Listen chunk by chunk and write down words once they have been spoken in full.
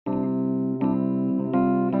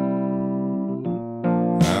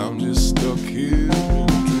here in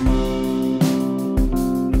a dream.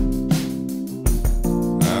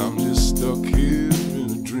 I'm just stuck here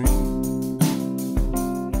in a dream.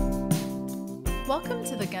 Welcome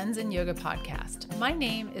to the Guns and Yoga podcast. My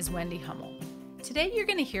name is Wendy Hummel. Today you're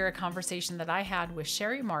going to hear a conversation that I had with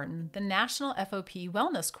Sherri Martin, the National FOP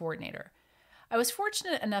Wellness Coordinator. I was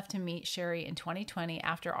fortunate enough to meet Sherri in 2020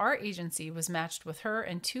 after our agency was matched with her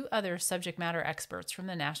and two other subject matter experts from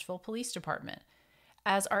the Nashville Police Dept.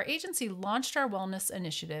 As our agency launched our wellness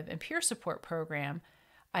initiative and peer support program,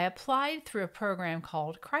 I applied through a program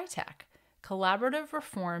called CRITAC, Collaborative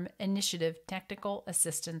Reform Initiative Technical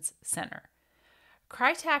Assistance Center.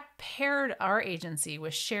 CRITAC paired our agency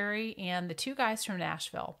with Sherri and the two guys from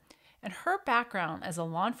Nashville, and her background as a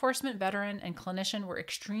law enforcement veteran and clinician were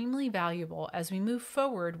extremely valuable as we move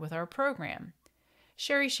forward with our program.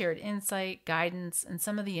 Sherri shared insight, guidance, and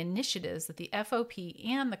some of the initiatives that the FOP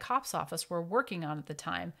and the COPS office were working on at the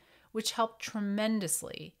time, which helped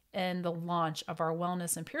tremendously in the launch of our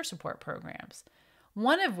wellness and peer support programs.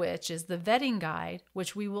 One of which is the vetting guide,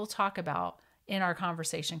 which we will talk about in our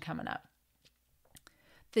conversation coming up.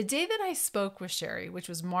 The day that I spoke with Sherri, which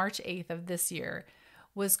was March 8th of this year,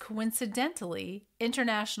 was coincidentally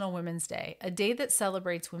International Women's Day, a day that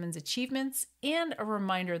celebrates women's achievements and a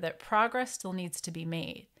reminder that progress still needs to be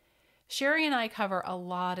made. Sherri and I cover a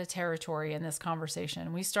lot of territory in this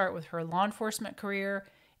conversation. We start with her law enforcement career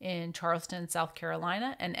in Charleston, South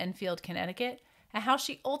Carolina, and Enfield, Connecticut, and how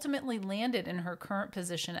she ultimately landed in her current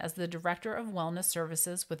position as the Director of Wellness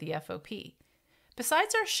Services with the FOP.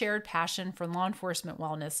 Besides our shared passion for law enforcement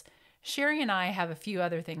wellness, Sherri and I have a few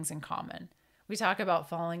other things in common. We talk about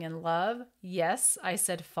falling in love. Yes, I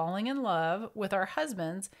said falling in love with our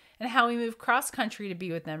husbands and how we move cross-country to be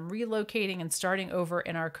with them, relocating and starting over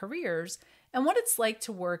in our careers, and what it's like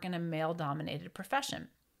to work in a male-dominated profession.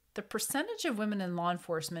 The percentage of women in law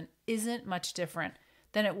enforcement isn't much different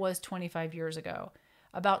than it was 25 years ago.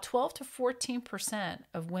 About 12 to 14%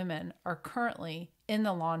 of women are currently in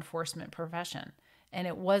the law enforcement profession, and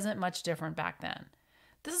it wasn't much different back then.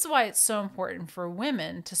 This is why it's so important for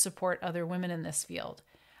women to support other women in this field.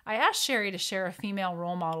 I asked Sherri to share a female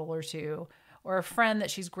role model or two, or a friend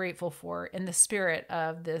that she's grateful for in the spirit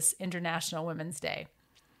of this International Women's Day.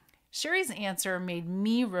 Sherri's answer made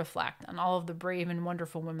me reflect on all of the brave and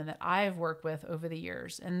wonderful women that I've worked with over the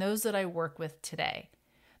years and those that I work with today.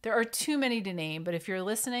 There are too many to name, but if you're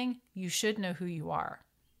listening, you should know who you are.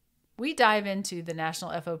 We dive into the National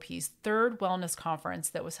FOP's third wellness conference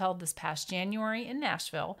that was held this past January in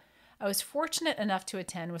Nashville. I was fortunate enough to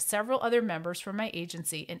attend with several other members from my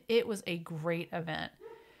agency, and it was a great event.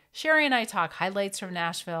 Sherri and I talk highlights from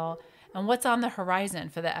Nashville and what's on the horizon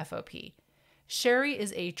for the FOP. Sherri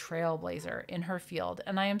is a trailblazer in her field,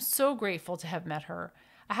 and I am so grateful to have met her.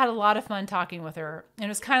 I had a lot of fun talking with her, and it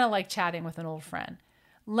was kind of like chatting with an old friend.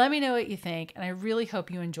 Let me know what you think, and I really hope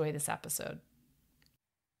you enjoy this episode.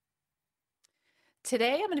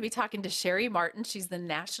 Today, I'm going to be talking to Sherri Martin. She's the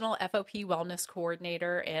National FOP Wellness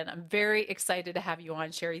Coordinator, and I'm very excited to have you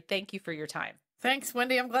on, Sherri. Thank you for your time. Thanks,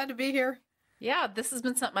 Wendy. I'm glad to be here. Yeah, this has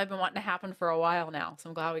been something I've been wanting to happen for a while now, so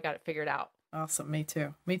I'm glad we got it figured out. Awesome. Me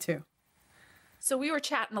too. Me too. So we were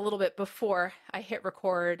chatting a little bit before I hit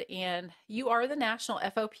record, and you are the National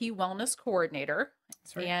FOP Wellness Coordinator.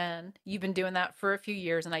 That's right. And you've been doing that for a few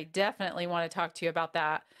years, and I definitely want to talk to you about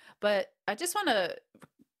that. But I just want to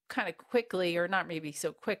kind of quickly, or not maybe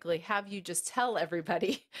so quickly, have you just tell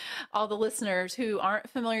everybody, all the listeners who aren't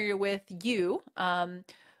familiar with you,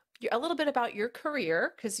 a little bit about your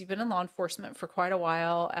career, because you've been in law enforcement for quite a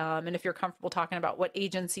while, and if you're comfortable talking about what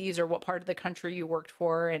agencies or what part of the country you worked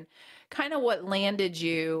for, and kind of what landed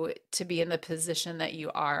you to be in the position that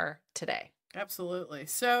you are today. Absolutely.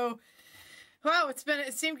 So, wow,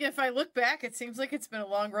 if I look back, it seems like it's been a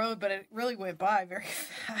long road, but it really went by very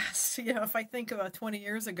fast. You know, if I think about 20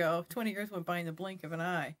 years ago, 20 years went by in the blink of an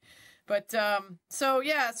eye. But, so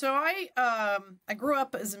I grew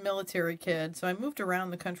up as a military kid, so I moved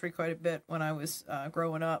around the country quite a bit when I was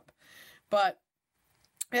growing up. But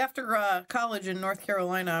after college in North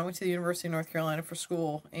Carolina, I went to the University of North Carolina for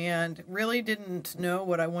school and really didn't know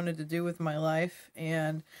what I wanted to do with my life.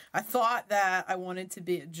 And I thought that I wanted to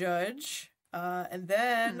be a judge. And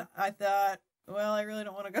then I thought, well, I really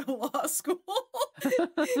don't want to go to law school.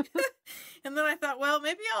 And then I thought, well,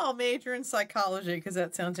 maybe I'll major in psychology because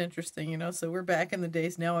that sounds interesting, you know. So we're back in the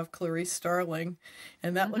days now of Clarice Starling,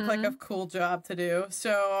 and that looked like a cool job to do.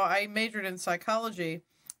 So I majored in psychology.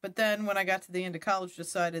 But then when I got to the end of college,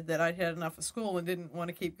 decided that I'd had enough of school and didn't want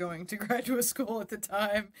to keep going to graduate school at the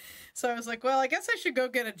time. So I was like, well, I guess I should go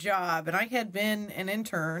get a job. And I had been an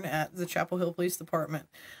intern at the Chapel Hill Police Department.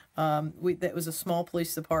 That was a small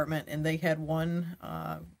police department, and they had one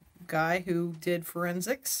guy who did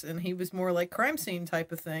forensics, and he was more like crime scene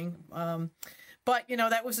type of thing. But,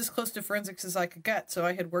 that was as close to forensics as I could get. So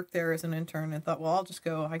I had worked there as an intern and thought, well,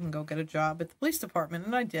 I can go get a job at the police department.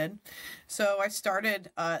 And I did. So I started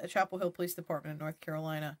at Chapel Hill Police Department in North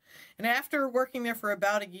Carolina. And after working there for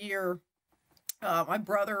about a year, my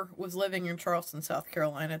brother was living in Charleston, South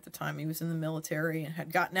Carolina at the time. He was in the military and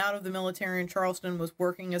had gotten out of the military in Charleston, was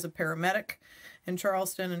working as a paramedic in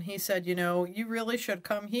Charleston. And he said, you really should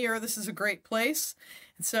come here. This is a great place.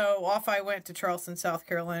 And so off I went to Charleston, South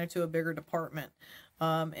Carolina, to a bigger department.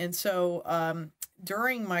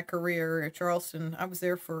 During my career at Charleston, I was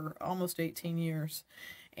there for almost 18 years.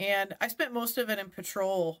 And I spent most of it in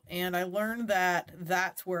patrol, and I learned that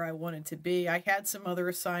that's where I wanted to be. I had some other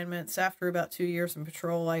assignments. After about 2 years in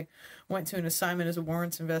patrol, I went to an assignment as a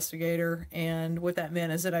warrants investigator, and what that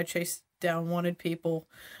meant is that I chased down wanted people,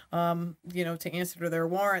 to answer to their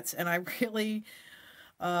warrants. And I really,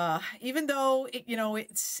 even though,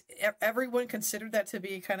 everyone considered that to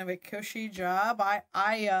be kind of a cushy job,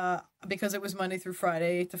 I because it was Monday through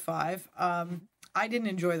Friday, 8 to 5, I didn't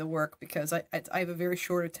enjoy the work because I have a very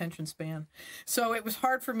short attention span. So it was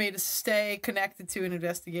hard for me to stay connected to an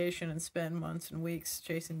investigation and spend months and weeks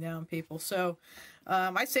chasing down people. So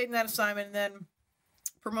I stayed in that assignment and then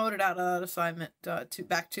promoted out of that assignment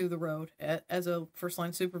back to the road as a first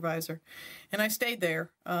line supervisor. And I stayed there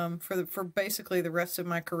for basically the rest of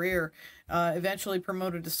my career. Eventually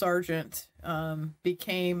promoted to sergeant,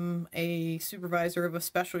 became a supervisor of a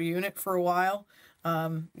special unit for a while.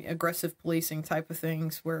 Aggressive policing type of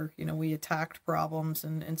things where, we attacked problems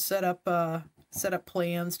and set up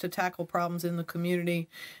plans to tackle problems in the community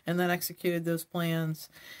and then executed those plans.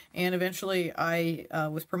 And eventually I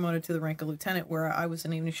was promoted to the rank of lieutenant, where I was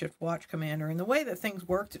an evening shift watch commander. And the way that things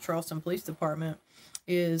worked at Charleston Police Department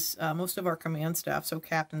is most of our command staff, so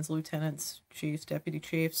captains, lieutenants, chiefs, deputy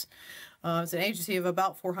chiefs, it's an agency of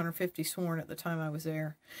about 450 sworn at the time I was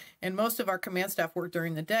there. And most of our command staff worked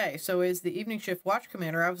during the day. So as the evening shift watch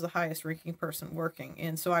commander, I was the highest ranking person working.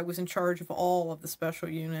 And so I was in charge of all of the special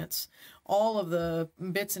units, all of the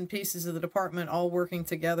bits and pieces of the department, all working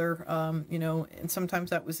together, and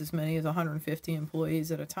sometimes that was as many as 150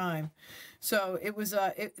 employees at a time. So it was,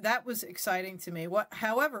 that was exciting to me.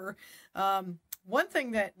 However, one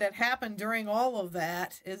thing that happened during all of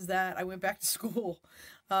that is that I went back to school.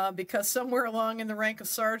 Because somewhere along in the rank of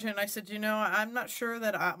sergeant, I said, I'm not sure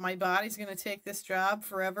that my body's going to take this job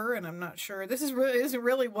forever, and I'm not sure this isn't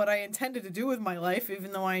really what I intended to do with my life,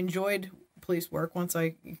 even though I enjoyed police work once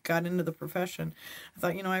I got into the profession. I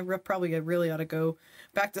thought, I really ought to go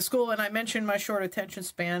back to school. And I mentioned my short attention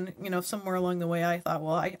span. Somewhere along the way, I thought,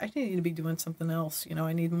 well, I need to be doing something else.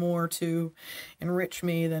 I need more to enrich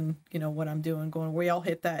me than, what I'm doing. We all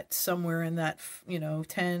hit that somewhere in that,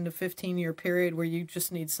 10 to 15 year period where you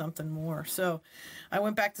just need something more. So I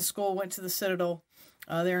went back to school, went to the Citadel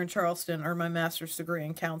there in Charleston, earned my master's degree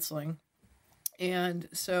in counseling. And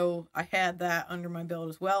so I had that under my belt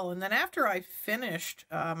as well. And then after I finished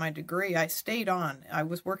my degree, I stayed on. I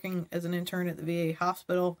was working as an intern at the VA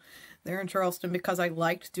hospital there in Charleston because I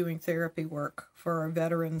liked doing therapy work for our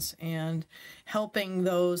veterans and helping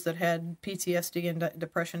those that had PTSD and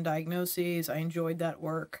depression diagnoses. I enjoyed that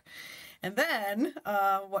work. And then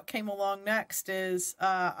what came along next is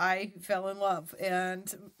I fell in love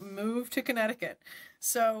and moved to Connecticut.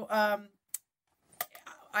 So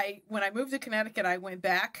when I moved to Connecticut, I went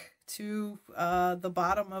back to the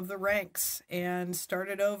bottom of the ranks and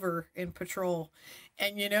started over in patrol.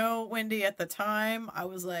 And Wendy, at the time, I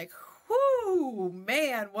was like, whoo,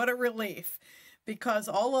 man, what a relief. Because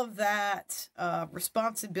all of that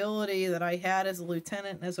responsibility that I had as a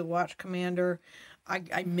lieutenant and as a watch commander,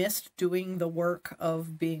 I missed doing the work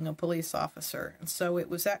of being a police officer. And so it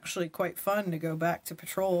was actually quite fun to go back to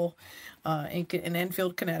patrol in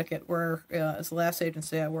Enfield, Connecticut, where is the last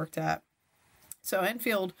agency I worked at. So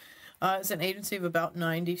Enfield is an agency of about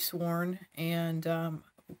 90 sworn. And,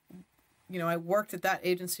 I worked at that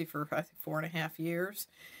agency for, I think, 4.5 years.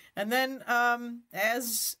 And then,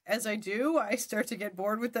 as I do, I start to get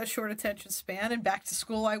bored with that short attention span, and back to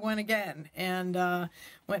school I went again, and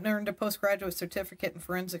went and earned a postgraduate certificate in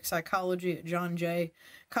forensic psychology at John Jay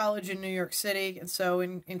College in New York City. And so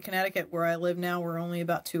in Connecticut, where I live now, we're only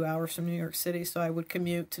about 2 hours from New York City, so I would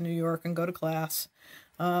commute to New York and go to class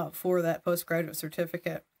for that postgraduate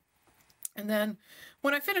certificate. And then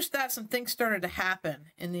when I finished that, some things started to happen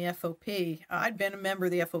in the FOP. I'd been a member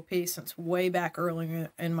of the FOP since way back early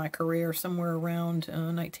in my career, somewhere around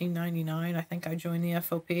 1999. I think I joined the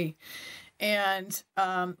FOP. And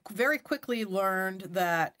very quickly learned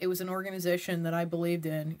that it was an organization that I believed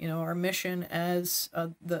in. You know, our mission as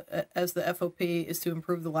the FOP is to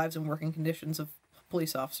improve the lives and working conditions of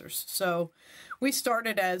police officers. So we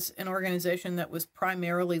started as an organization that was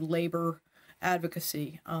primarily labor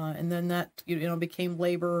advocacy, and then that became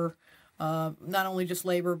labor, not only just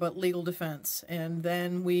labor but legal defense. And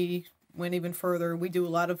then we went even further. We do a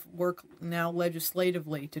lot of work now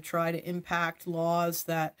legislatively to try to impact laws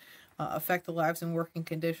that affect the lives and working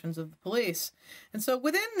conditions of the police. And so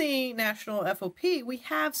within the National FOP, we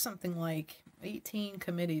have something like 18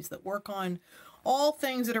 committees that work on all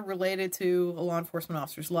things that are related to a law enforcement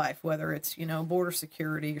officer's life, whether it's, border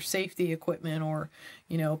security or safety equipment or,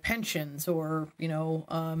 pensions or,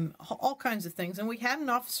 all kinds of things. And we had an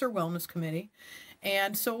officer wellness committee.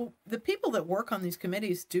 And so the people that work on these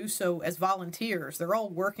committees do so as volunteers. They're all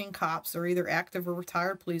working cops. They're either active or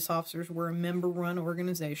retired police officers. We're a member-run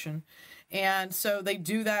organization. And so they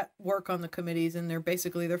do that work on the committees in their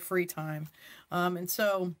free time. And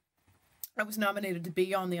so I was nominated to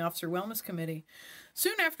be on the Officer Wellness Committee.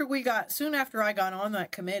 Soon after I got on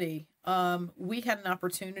that committee, we had an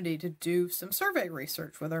opportunity to do some survey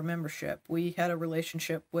research with our membership. We had a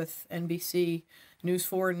relationship with NBC News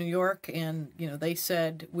 4 in New York, and they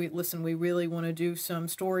said, we really want to do some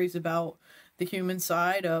stories about the human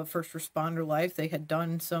side of first responder life. They had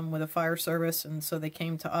done some with a fire service, and so they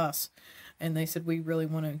came to us. And they said, we really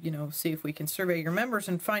want to, see if we can survey your members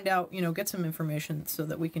and find out, get some information so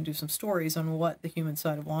that we can do some stories on what the human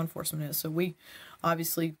side of law enforcement is. So we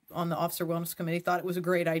obviously, on the Officer Wellness Committee, thought it was a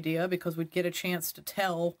great idea because we'd get a chance to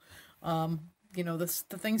tell,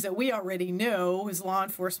 the things that we already knew as law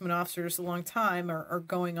enforcement officers a long time are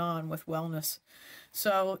going on with wellness.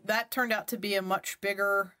 So that turned out to be a much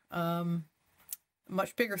bigger thing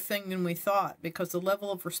than we thought, because the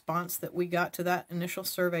level of response that we got to that initial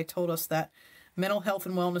survey told us that mental health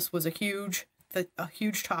and wellness was a huge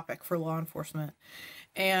topic for law enforcement.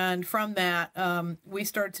 And from that, we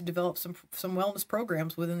started to develop some wellness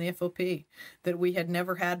programs within the FOP that we had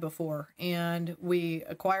never had before. And we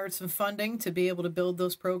acquired some funding to be able to build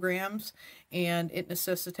those programs, and it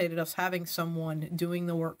necessitated us having someone doing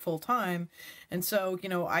the work full time. And so,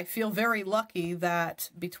 I feel very lucky that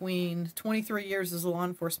between 23 years as a law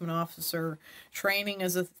enforcement officer, training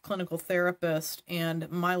as a clinical therapist,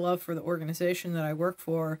 and my love for the organization that I work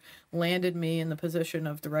for landed me in the position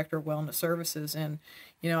of Director of Wellness Services. And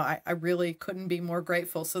I really couldn't be more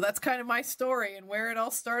grateful. So that's kind of my story and where it all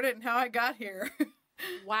started and how I got here.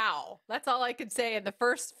 Wow. That's all I could say in the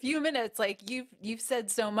first few minutes. Like you've said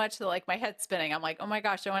so much that like my head's spinning. I'm like, oh my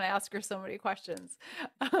gosh, I want to ask her so many questions.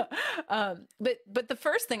 But the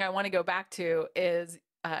first thing I want to go back to is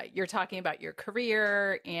you're talking about your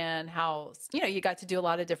career and how, you got to do a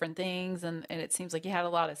lot of different things, and it seems like you had a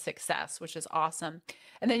lot of success, which is awesome.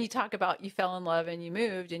 And then you talk about you fell in love and you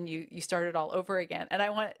moved and you started all over again. And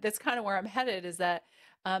that's kind of where I'm headed, is that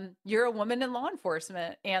you're a woman in law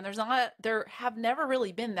enforcement, and there have never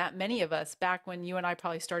really been that many of us back when you and I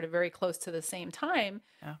probably started very close to the same time,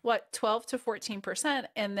 12 to 14%.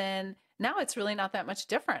 And then now it's really not that much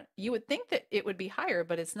different. You would think that it would be higher,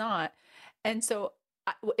 but it's not. And so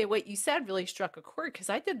what you said really struck a chord, because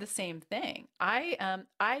I did the same thing.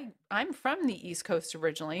 I'm from the East Coast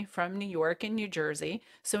originally, from New York and New Jersey.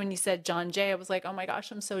 So when you said John Jay, I was like, oh my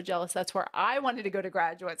gosh, I'm so jealous. That's where I wanted to go to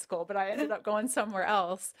graduate school, but I ended up going somewhere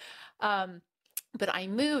else. But I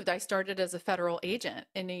moved. I started as a federal agent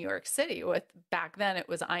in New York City back then it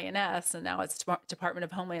was INS, and now it's Department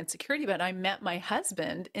of Homeland Security. But I met my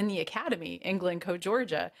husband in the academy in Glencoe,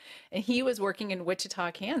 Georgia, and he was working in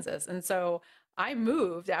Wichita, Kansas. And so I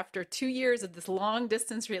moved after 2 years of this long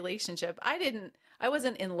distance relationship. I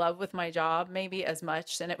wasn't in love with my job maybe as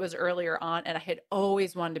much, and it was earlier on, and I had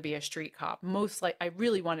always wanted to be a street cop. I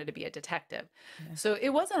really wanted to be a detective. Yeah. So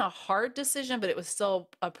it wasn't a hard decision, but it was still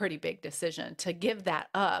a pretty big decision to give that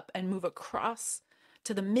up and move across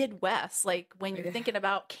to the Midwest. Like when you're thinking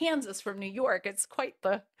about Kansas from New York, it's quite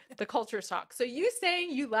the culture shock. So you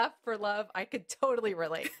saying you left for love, I could totally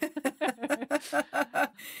relate.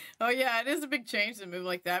 Oh yeah, it is a big change to move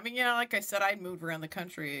like that. I mean, like I said, I moved around the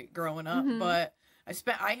country growing up, but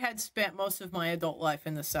I had spent most of my adult life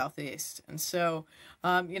in the Southeast. And so,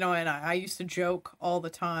 and I used to joke all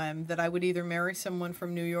the time that I would either marry someone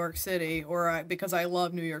from New York City because I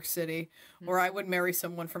love New York City, or I would marry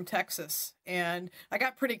someone from Texas. And I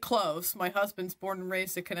got pretty close. My husband's born and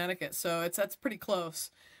raised in Connecticut, so that's pretty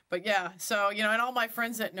close. But yeah, so, and all my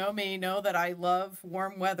friends that know me know that I love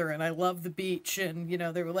warm weather and I love the beach. And,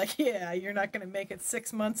 they were like, yeah, you're not going to make it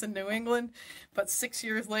 6 months in New England, but 6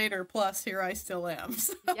 years later, plus here I still am.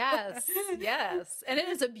 So. Yes, yes. And it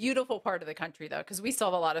is a beautiful part of the country though, because we still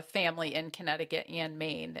have a lot of family in Connecticut and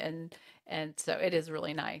Maine. And so it is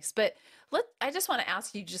really nice. But I just want to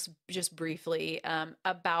ask you just briefly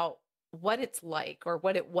about what it's like, or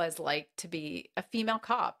what it was like to be a female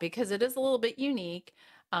cop, because it is a little bit unique.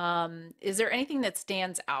 Is there anything that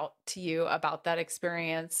stands out to you about that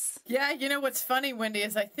experience? Yeah, what's funny, Wendy,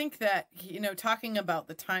 is I think that, talking about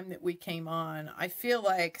the time that we came on, I feel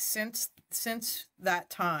like since that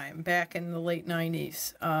time, back in the late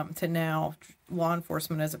 90s, to now, law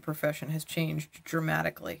enforcement as a profession has changed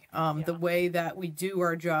dramatically. The way that we do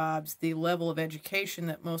our jobs, the level of education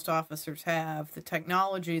that most officers have, the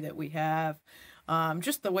technology that we have,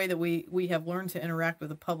 just the way that we have learned to interact with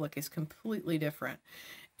the public is completely different.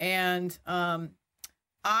 And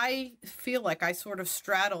I feel like I sort of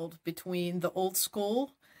straddled between the old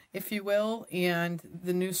school, if you will, and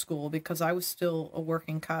the new school, because I was still a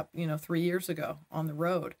working cop, 3 years ago on the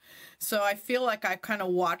road. So I feel like I kind of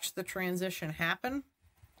watched the transition happen.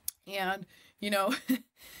 And,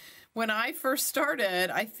 when I first started,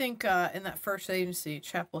 I think in that first agency,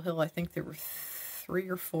 Chapel Hill, I think there were 3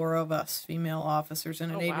 or 4 of us female officers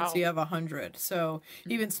in an agency of 100. So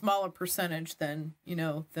even smaller percentage than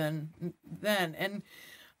then. And,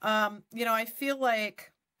 I feel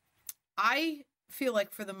like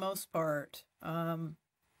for the most part,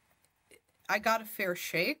 I got a fair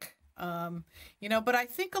shake. But I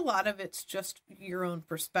think a lot of it's just your own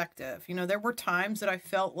perspective. There were times that I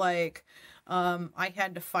felt like I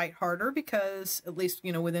had to fight harder because, at least,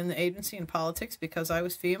 within the agency and politics, because I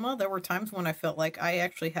was female. There were times when I felt like I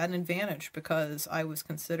actually had an advantage because I was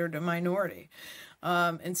considered a minority.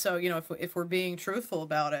 And so, if we're being truthful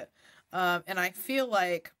about it, and I feel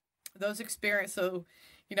like those experiences, so,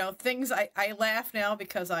 things I laugh now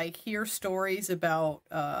because I hear stories about,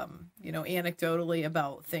 anecdotally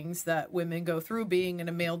about things that women go through being in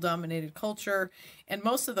a male-dominated culture. And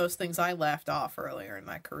most of those things I laughed off earlier in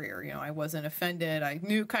my career. I wasn't offended. I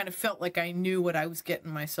felt like I knew what I was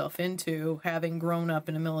getting myself into, having grown up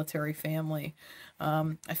in a military family.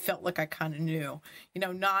 I felt like I kind of knew,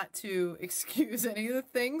 not to excuse any of the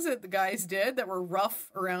things that the guys did that were rough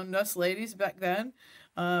around us ladies back then.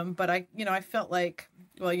 But I felt like,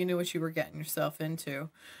 well, you knew what you were getting yourself into.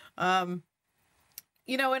 And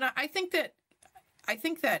I think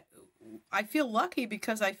that I feel lucky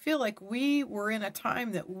because I feel like we were in a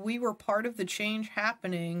time that we were part of the change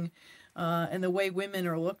happening, and the way women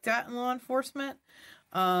are looked at in law enforcement.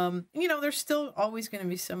 There's still always going to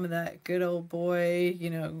be some of that good old boy,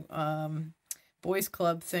 boys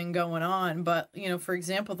club thing going on. But, for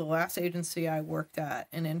example, the last agency I worked at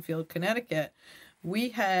in Enfield, Connecticut, we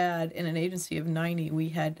had, in an agency of 90, we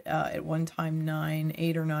had at one time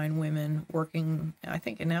 8 or 9 women working. I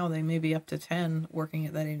think now they may be up to 10 working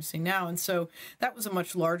at that agency now. And so that was a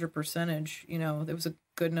much larger percentage. There was a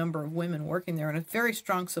good number of women working there and a very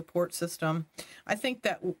strong support system. I think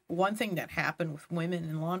that one thing that happened with women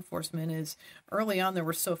in law enforcement is early on there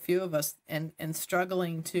were so few of us and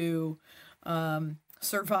struggling to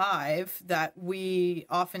survive that we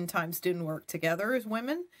oftentimes didn't work together as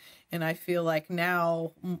women. And I feel like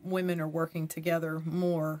now women are working together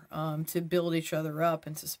more to build each other up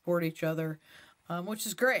and to support each other, which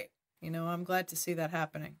is great. I'm glad to see that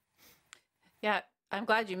happening. Yeah, I'm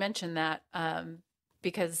glad you mentioned that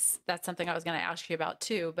because that's something I was going to ask you about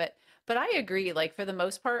too. But I agree. Like, for the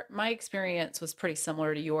most part, my experience was pretty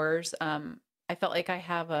similar to yours. I felt like I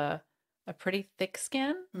have a pretty thick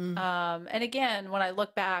skin. And again, when I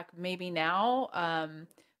look back, maybe now,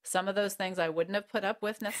 some of those things I wouldn't have put up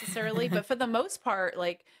with necessarily, but for the most part,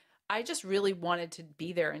 like, I just really wanted to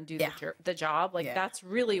be there and do the job. Like, that's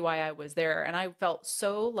really why I was there. And I felt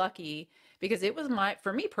so lucky because it was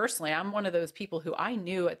for me personally, I'm one of those people who I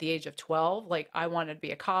knew at the age of 12, like, I wanted to be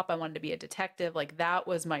a cop. I wanted to be a detective. Like, that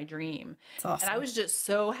was my dream. That's awesome. And I was just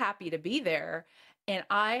so happy to be there. And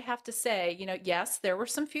I have to say, yes, there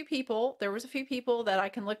was a few people that I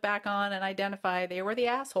can look back on and identify they were the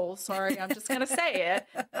assholes. Sorry, I'm just going to say it.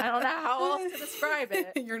 I don't know how else to describe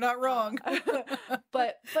it. You're not wrong.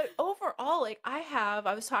 But overall, like, I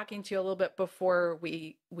was talking to you a little bit before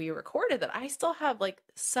we recorded that I still have like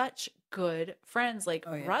such good friends, like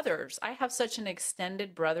brothers. I have such an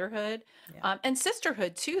extended brotherhood and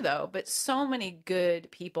sisterhood too, though, but so many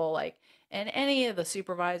good people, like, and any of the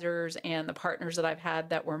supervisors and the partners that I've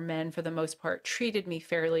had that were men, for the most part, treated me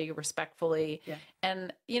fairly, respectfully. Yeah.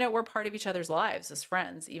 And, we're part of each other's lives as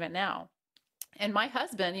friends, even now. And my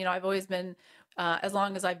husband, I've always been as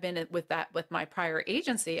long as I've been with my prior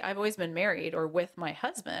agency, I've always been married or with my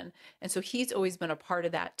husband. And so he's always been a part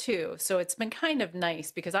of that too. So it's been kind of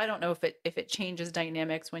nice because I don't know if it changes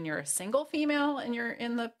dynamics when you're a single female and you're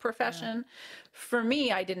in the profession. Yeah. For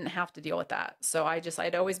me, I didn't have to deal with that. So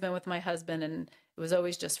I'd always been with my husband, and it was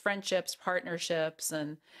always just friendships, partnerships,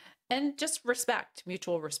 and just respect,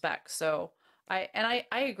 mutual respect. So I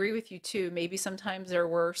agree with you too. Maybe sometimes there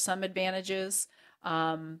were some advantages,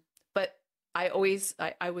 but I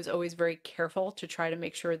was always very careful to try to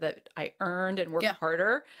make sure that I earned and worked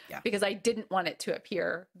harder because I didn't want it to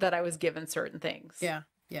appear that I was given certain things. Yeah.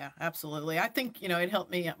 Yeah, absolutely. I think, it helped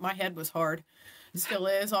me. My head was hard. Still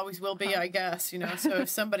is, always will be, I guess, so if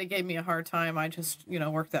somebody gave me a hard time, I just,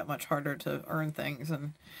 worked that much harder to earn things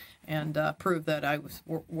and prove that I was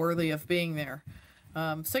worthy of being there.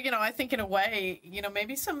 So, I think in a way,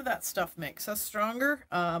 maybe some of that stuff makes us stronger.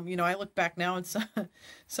 I look back now and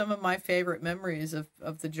some of my favorite memories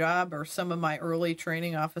of the job are some of my early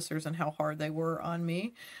training officers and how hard they were on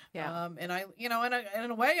me. Yeah. And I, in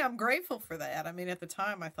a way, I'm grateful for that. I mean, at the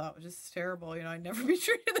time I thought it was just terrible. I'd never be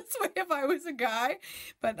treated this way if I was a guy.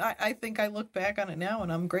 But I think I look back on it now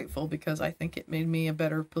and I'm grateful because I think it made me a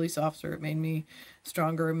better police officer. It made me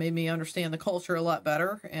stronger. It made me understand the culture a lot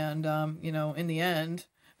better. And, in the end,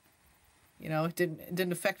 it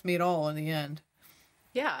didn't affect me at all in the end.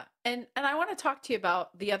 Yeah. And I want to talk to you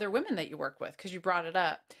about the other women that you work with, because you brought it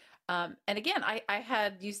up. And again, I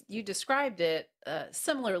had you described it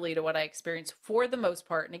similarly to what I experienced for the most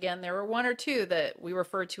part. And again, there were one or two that we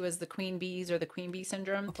refer to as the queen bees or the queen bee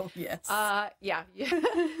syndrome. Oh, yes. Yeah.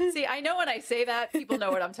 See, I know when I say that, people know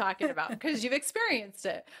what I'm talking about because you've experienced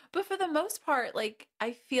it. But for the most part,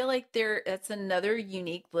 I feel like it's another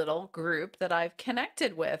unique little group that I've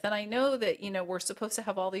connected with. And I know that, we're supposed to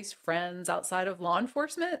have all these friends outside of law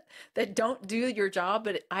enforcement that don't do your job.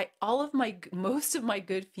 But most of my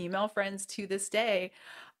good female friends to this day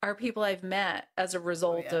are people I've met as a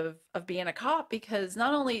result of being a cop, because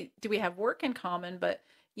not only do we have work in common, but,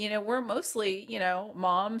 we're mostly,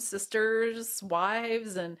 moms, sisters,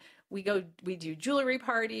 wives, and we do jewelry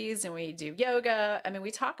parties and we do yoga. I mean, we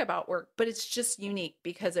talk about work, but it's just unique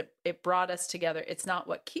because it brought us together. It's not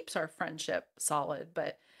what keeps our friendship solid,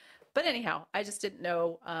 but anyhow, I just didn't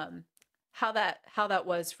know, how that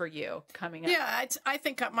was for you coming up. Yeah, I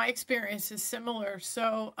think my experience is similar.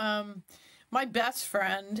 So, my best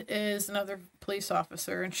friend is another police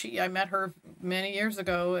officer, and I met her many years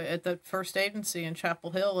ago at the first agency in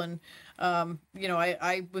Chapel Hill. And,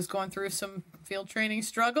 I was going through some field training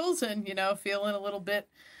struggles and, feeling a little bit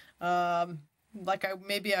like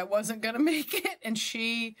I wasn't going to make it. And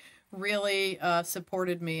she really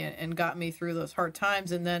supported me and got me through those hard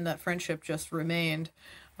times. And then that friendship just remained.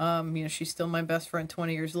 She's still my best friend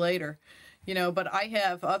 20 years later. But I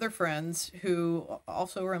have other friends who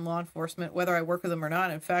also are in law enforcement, whether I work with them or not.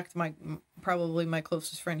 In fact, probably my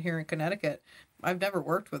closest friend here in Connecticut, I've never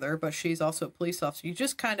worked with her, but she's also a police officer. You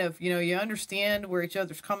just kind of, you understand where each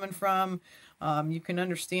other's coming from. You can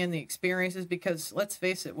understand the experiences because, let's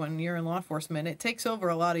face it, when you're in law enforcement, it takes over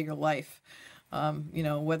a lot of your life.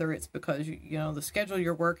 Whether it's because, the schedule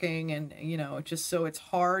you're working and, it's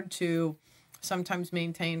hard to sometimes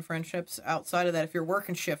maintain friendships outside of that if you're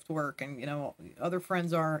working shift work and, other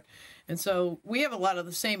friends aren't. And so we have a lot of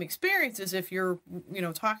the same experiences if you're,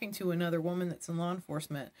 talking to another woman that's in law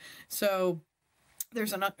enforcement. So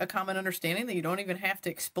there's a common understanding that you don't even have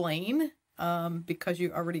to explain because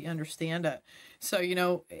you already understand it. So,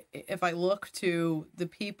 if I look to the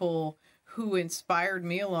people who inspired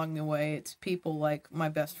me along the way, it's people like my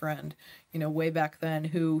best friend, way back then,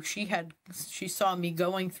 who she saw me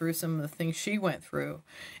going through some of the things she went through,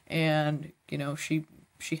 and she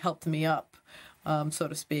helped me up, so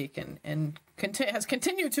to speak, and has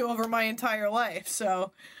continued to over my entire life.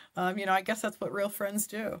 So, I guess that's what real friends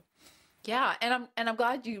do. Yeah, and I'm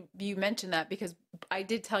glad you mentioned that, because I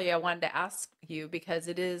did tell you I wanted to ask you, because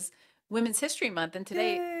it is Women's History Month, and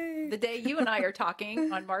today. Yay. The day you and I are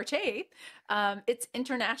talking on March 8th, it's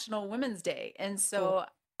International Women's Day. And so cool.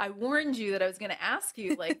 I warned you that I was going to ask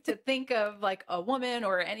you to think of a woman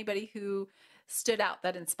or anybody who stood out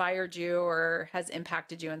that inspired you or has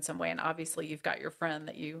impacted you in some way. And obviously you've got your friend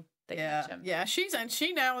that you mentioned. Yeah.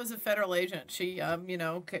 She now is a federal agent. She,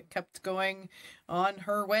 kept going on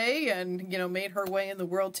her way and, made her way in the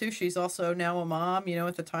world too. She's also now a mom.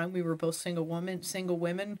 At the time we were both single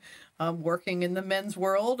women, working in the men's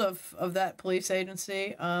world of that police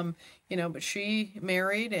agency. But she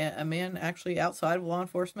married a man actually outside of law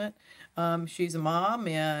enforcement. She's a mom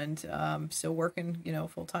and still working,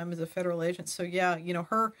 full time as a federal agent. So yeah,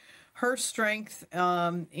 her strength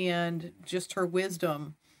and just her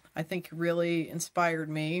wisdom I think really inspired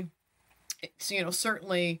me. It's,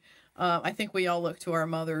 certainly, I think we all look to our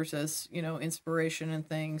mothers as, inspiration and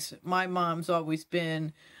things. My mom's always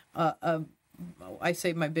been, I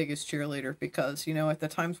say my biggest cheerleader because, at the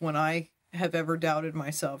times when I have ever doubted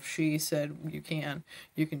myself, she said, you can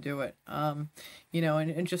do it. And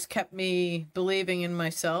just kept me believing in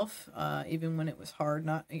myself, even when it was hard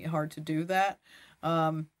to do that.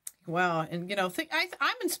 Wow. And,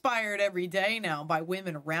 I'm inspired every day now by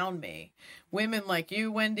women around me, women like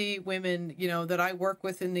you, Wendy, women, that I work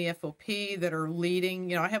with in the FOP that are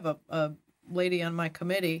leading. I have a lady on my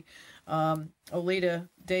committee, Olita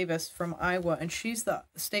Davis from Iowa, and she's the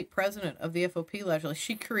state president of the FOP legislature.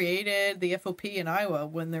 She created the FOP in Iowa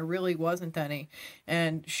when there really wasn't any.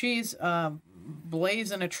 And she's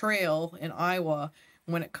blazing a trail in Iowa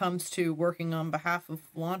when it comes to working on behalf of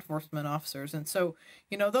law enforcement officers. And so,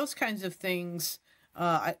 those kinds of things,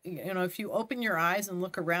 if you open your eyes and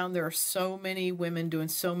look around, there are so many women doing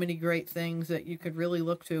so many great things that you could really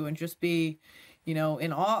look to and just be, in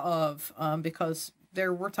awe of, because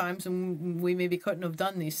there were times when we maybe couldn't have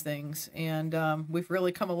done these things, and we've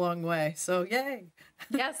really come a long way. So yay.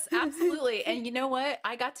 Yes, absolutely. And you know what?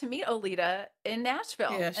 I got to meet Olita in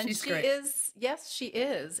Nashville. Yeah, and she's she great. is, yes, she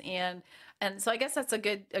is. And so I guess that's a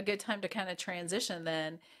good time to kind of transition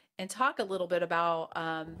then and talk a little bit about,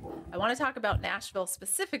 I want to talk about Nashville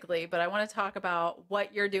specifically, but I want to talk about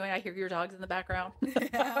what you're doing. I hear your dogs in the background.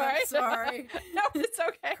 Yeah, All right. Sorry. No, it's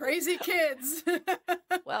okay. Crazy kids.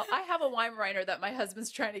 Well, I have a Weimaraner that my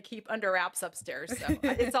husband's trying to keep under wraps upstairs, so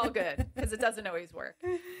it's all good because it doesn't always work.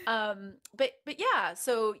 But yeah,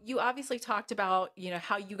 so you obviously talked about,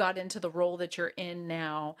 how you got into the role that you're in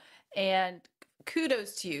now, and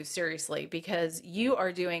kudos to you, seriously, because you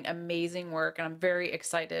are doing amazing work, and I'm very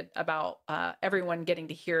excited about everyone getting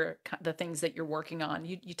to hear the things that you're working on.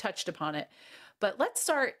 You touched upon it. But let's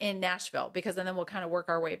start in Nashville, because then we'll kind of work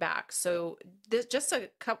our way back. So this just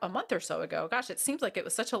a month or so ago, gosh, it seems like it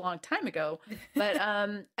was such a long time ago, but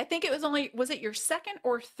I think it was it your second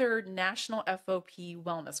or third National FOP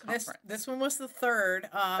Wellness Conference? This one was the third.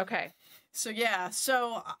 Okay. So yeah,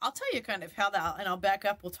 I'll tell you kind of how that, and I'll back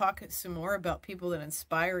up. We'll talk some more about people that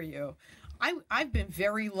inspire you. I've been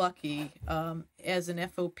very lucky as an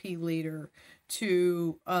FOP leader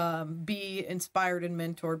to be inspired and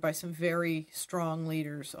mentored by some very strong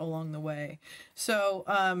leaders along the way. So,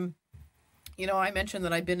 I mentioned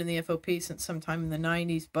that I've been in the FOP since sometime in the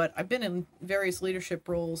 90s, but I've been in various leadership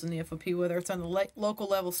roles in the FOP, whether it's on the local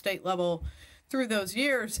level, state level, through those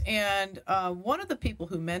years. And one of the people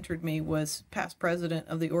who mentored me was past president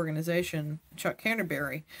of the organization, Chuck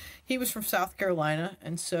Canterbury. He was from South Carolina,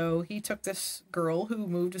 and so he took this girl who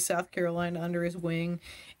moved to South Carolina under his wing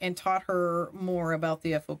and taught her more about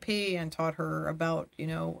the FOP and taught her about,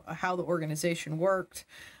 how the organization worked,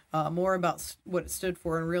 more about what it stood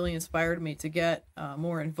for, and really inspired me to get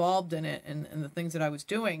more involved in it and the things that I was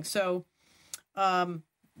doing. So,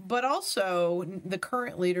 but also the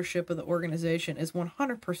current leadership of the organization is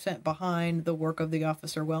 100% behind the work of the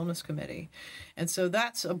Officer Wellness Committee. And so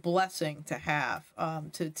that's a blessing to have,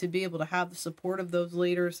 to be able to have the support of those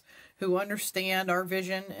leaders who understand our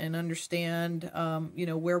vision and understand,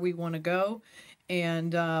 where we want to go,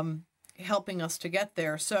 and helping us to get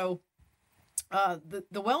there. So the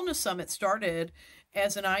Wellness Summit started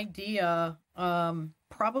as an idea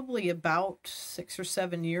probably about 6 or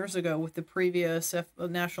 7 years ago with the previous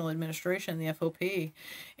national administration, the FOP,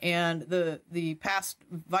 and the past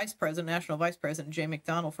national vice president, Jay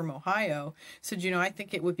McDonald from Ohio, said, I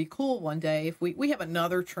think it would be cool one day if we have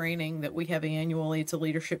another training that we have annually. It's a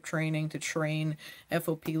leadership training to train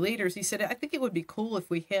FOP leaders. He said, I think it would be cool if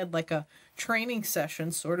we had like a training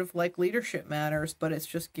session, sort of like Leadership Matters, but it's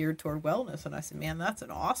just geared toward wellness. And I said, man, that's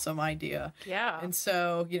an awesome idea. Yeah. And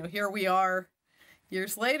so, here we are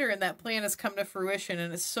years later, and that plan has come to fruition,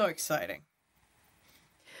 and it's so exciting.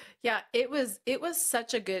 Yeah, it was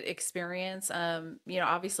such a good experience.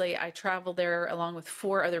 Obviously I traveled there along with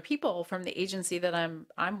 4 other people from the agency that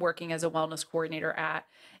I'm working as a wellness coordinator at.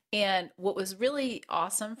 And what was really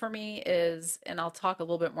awesome for me is, and I'll talk a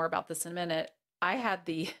little bit more about this in a minute, I had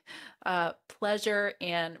the pleasure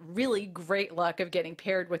and really great luck of getting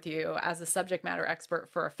paired with you as a subject matter expert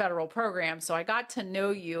for a federal program. So I got to know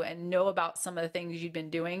you and know about some of the things you'd been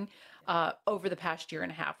doing over the past year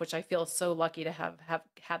and a half, which I feel so lucky to have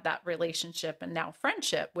had that relationship and now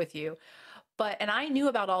friendship with you. And I knew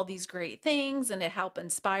about all these great things, and it helped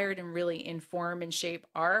inspired and really inform and shape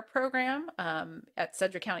our program at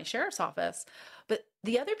Sedgwick County Sheriff's Office. But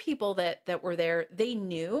the other people that were there, they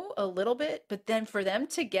knew a little bit, but then for them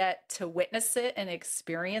to get to witness it and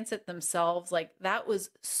experience it themselves, like that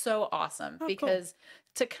was so awesome. Oh, because cool.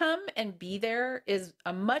 to come and be there is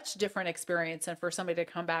a much different experience than for somebody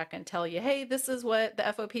to come back and tell you, hey, this is what the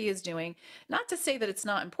FOP is doing. Not to say that it's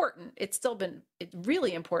not important. It's still been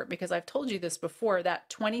really important, because I've told you this before, that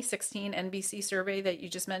 2016 NBC survey that you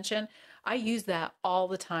just mentioned, I use that all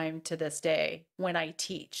the time to this day when I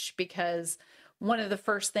teach, because one of the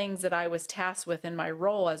first things that I was tasked with in my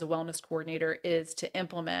role as a wellness coordinator is to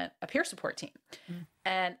implement a peer support team. Mm.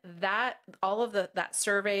 And that, all of that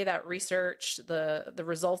survey, that research, the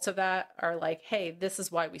results of that are like, hey, this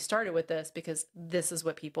is why we started with this, because this is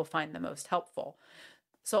what people find the most helpful.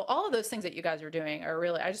 So all of those things that you guys are doing are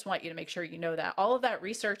really, I just want you to make sure you know that all of that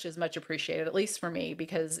research is much appreciated, at least for me,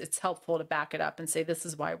 because it's helpful to back it up and say, this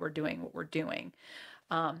is why we're doing what we're doing.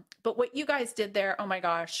 But what you guys did there, oh my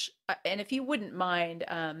gosh. And if you wouldn't mind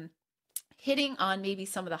hitting on maybe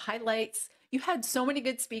some of the highlights, you had so many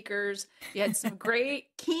good speakers. You had some great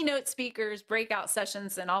keynote speakers, breakout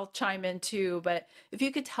sessions, and I'll chime in too. But if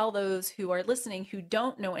you could tell those who are listening, who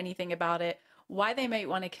don't know anything about it, why they might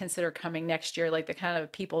want to consider coming next year, like the kind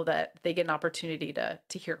of people that they get an opportunity to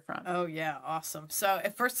hear from. Oh yeah. Awesome. So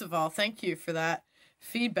first of all, thank you for that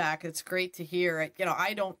feedback. It's great to hear. You know,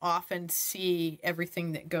 I don't often see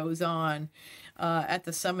everything that goes on at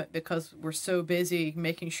the summit because we're so busy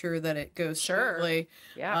making sure that it goes smoothly.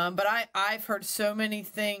 Yeah. But I've heard so many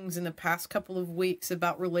things in the past couple of weeks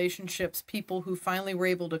about relationships, people who finally were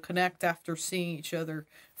able to connect after seeing each other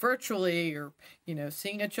virtually, or, you know,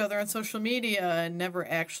 seeing each other on social media and never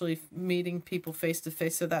actually meeting people face to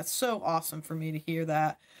face. So that's so awesome for me to hear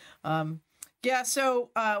that. Yeah, so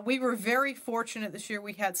we were very fortunate this year.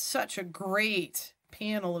 We had such a great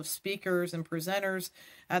panel of speakers and presenters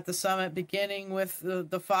at the summit, beginning with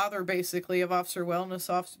the father, basically, of Officer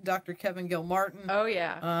Wellness, Dr. Kevin Gill-Martin. Oh,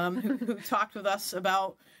 yeah. Who talked with us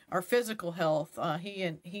about our physical health. He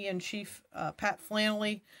and Chief Pat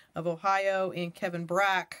Flannelly of Ohio and Kevin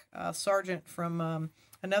Brack, Sergeant from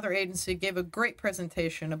another agency, gave a great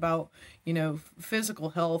presentation about, you know,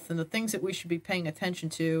 physical health and the things that we should be paying attention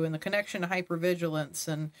to, and the connection to hypervigilance.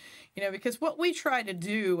 And, you know, because what we try to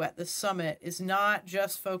do at the summit is not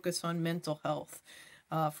just focus on mental health.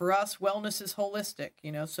 For us, wellness is holistic,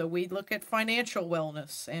 you know, so we look at financial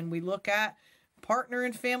wellness, and we look at partner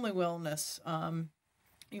and family wellness.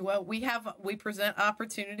 Well, we present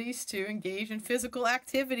opportunities to engage in physical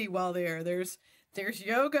activity while there. There's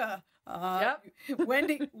yoga. Yep.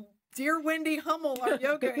 Dear Wendy Hummel, our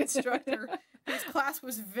yoga instructor, whose class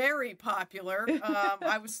was very popular.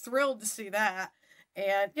 I was thrilled to see that.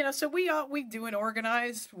 And, you know, so we do an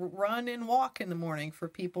organized run and walk in the morning for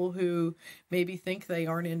people who maybe think they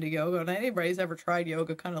aren't into yoga. And anybody's ever tried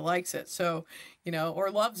yoga kind of likes it. So, you know, or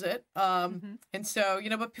loves it. And so, you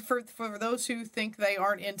know, but for those who think they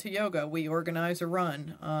aren't into yoga, we organize a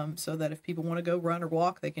run so that if people want to go run or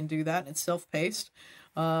walk, they can do that. And it's self-paced.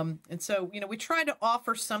 And so, you know, we try to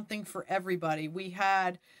offer something for everybody. We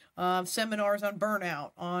had seminars on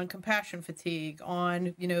burnout, on compassion fatigue,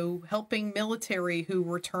 on, you know, helping military who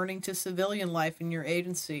were returning to civilian life in your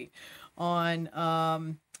agency, on,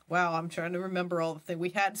 wow, I'm trying to remember all the things. We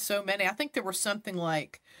had so many. I think there were something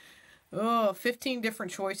like, 15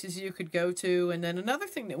 different choices you could go to. And then another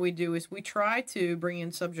thing that we do is we try to bring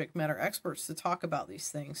in subject matter experts to talk about these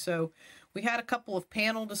things. So we had a couple of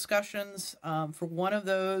panel discussions. For one of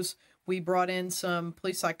those, we brought in some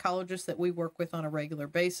police psychologists that we work with on a regular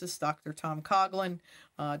basis, Dr. Tom Coughlin,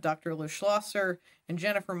 Dr. Liz Schlosser, and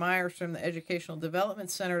Jennifer Myers from the Educational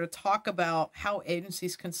Development Center, to talk about how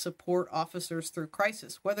agencies can support officers through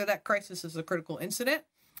crisis, whether that crisis is a critical incident,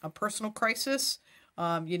 a personal crisis,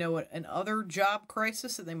 you know, an other job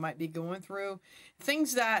crisis that they might be going through,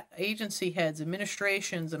 things that agency heads,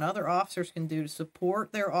 administrations, and other officers can do to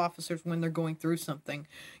support their officers when they're going through something,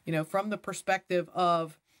 you know, from the perspective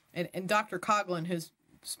of, and Dr. Coughlin has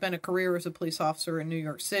spent a career as a police officer in New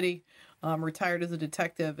York City, retired as a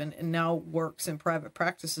detective, and now works in private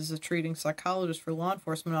practice as a treating psychologist for law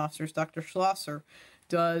enforcement officers. Dr. Schlosser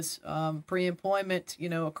does pre-employment, you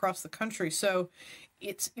know, across the country. So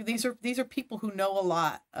these are people who know a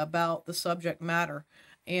lot about the subject matter.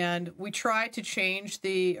 And we try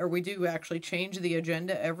to we do actually change the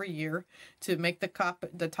agenda every year to make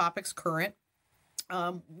the topics current.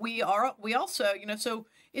 We also, you know, so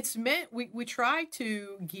it's meant, we try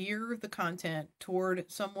to gear the content toward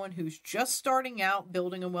someone who's just starting out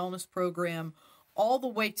building a wellness program, all the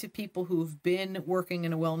way to people who've been working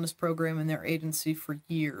in a wellness program in their agency for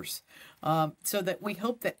years. So that we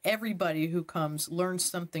hope that everybody who comes learns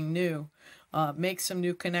something new, makes some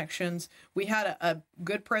new connections. We had a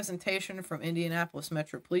good presentation from Indianapolis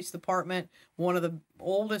Metro Police Department, one of the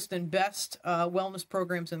oldest and best wellness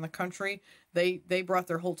programs in the country. They brought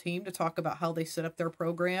their whole team to talk about how they set up their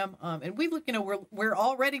program. And we look, we're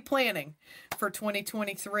already planning for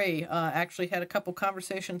 2023. Actually had a couple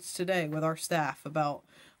conversations today with our staff about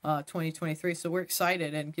 2023. So we're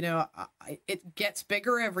excited, and it gets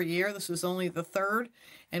bigger every year. This is only the third,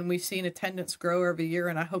 and we've seen attendance grow every year,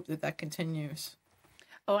 and I hope that continues.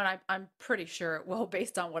 Oh, and I'm pretty sure it will,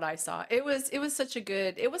 based on what I saw. It was such a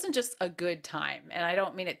good, it wasn't just a good time. And I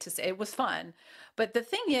don't mean it to say it was fun, but the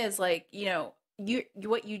thing is, like,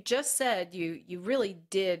 what you just said, you really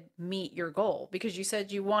did meet your goal, because you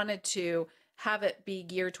said you wanted to have it be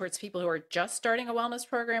geared towards people who are just starting a wellness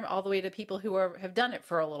program, all the way to people who have done it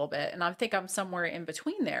for a little bit. And I think I'm somewhere in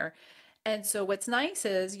between there. And so what's nice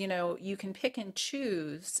is, you can pick and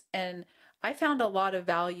choose. And I found a lot of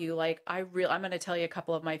value. Like I'm going to tell you a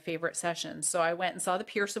couple of my favorite sessions. So I went and saw the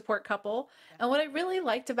peer support couple. And what I really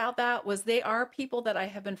liked about that was they are people that I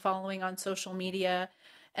have been following on social media.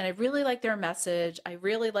 And I really like their message. I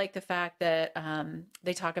really like the fact that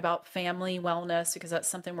they talk about family wellness, because that's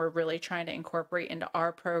something we're really trying to incorporate into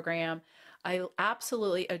our program. I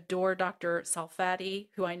absolutely adore Dr. Salfati,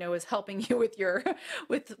 who I know is helping you with your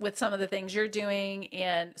with some of the things you're doing.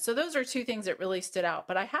 And so those are two things that really stood out.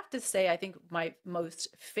 But I have to say, I think my most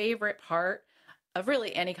favorite part of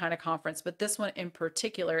really any kind of conference, but this one in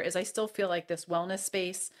particular, is I still feel like this wellness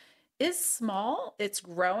space is small, it's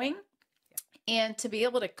growing. And to be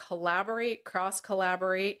able to collaborate,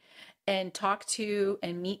 cross-collaborate, and talk to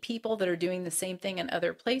and meet people that are doing the same thing in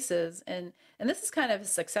other places. And this is kind of a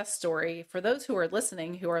success story for those who are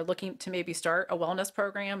listening, who are looking to maybe start a wellness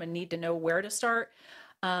program and need to know where to start.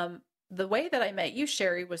 The way that I met you,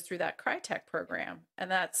 Sherri, was through that CRITAC program.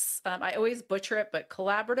 And that's, I always butcher it, but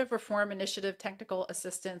Collaborative Reform Initiative Technical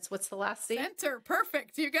Assistance. What's the last C? Center.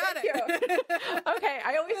 Perfect. You got it. You. Okay.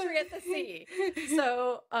 I always forget the C.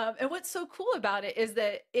 So, and what's so cool about it is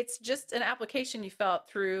that it's just an application you fill out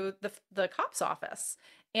through the COPS office.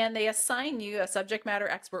 And they assign you a subject matter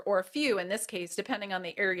expert, or a few in this case, depending on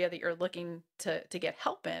the area that you're looking to get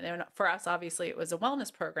help in. And for us, obviously, it was a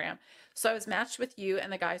wellness program. So I was matched with you and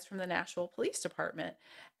the guys from the Nashville Police Department.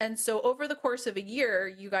 And so over the course of a year,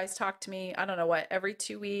 you guys talked to me, I don't know what, every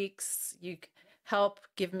 2 weeks. You help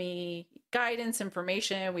give me guidance,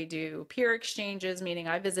 information. We do peer exchanges, meaning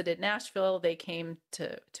I visited Nashville, they came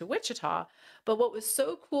to Wichita. But what was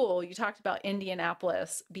so cool, you talked about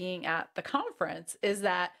Indianapolis being at the conference, is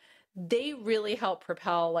that they really help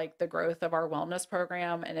propel like the growth of our wellness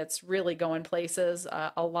program. And it's really going places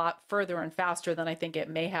a lot further and faster than I think it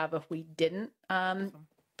may have if we didn't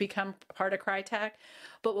become part of CRITAC.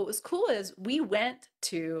 But what was cool is we went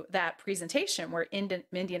to that presentation where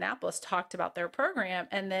Indianapolis talked about their program,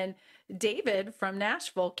 and then David from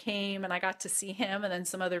Nashville came, and I got to see him and then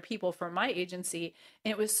some other people from my agency.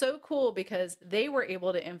 And it was so cool because they were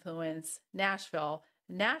able to influence Nashville.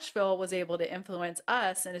 Nashville was able to influence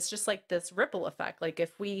us, and it's just like this ripple effect. Like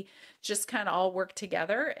if we just kind of all work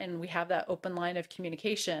together and we have that open line of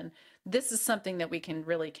communication, this is something that we can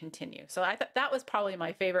really continue. So I thought that was probably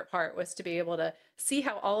my favorite part, was to be able to see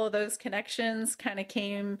how all of those connections kind of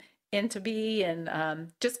came into be,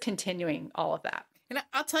 and just continuing all of that. And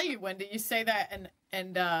I'll tell you, Wendy, you say that,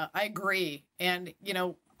 and I agree. And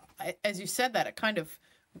as you said that, it kind of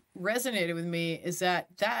resonated with me, is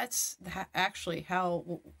that's actually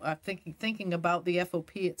how thinking about the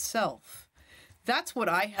FOP itself. That's what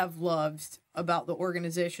I have loved about the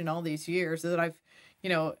organization all these years, that I've,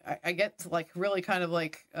 I get like really kind of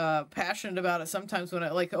like passionate about it sometimes, when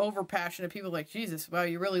I like over passionate people like, Jesus, wow,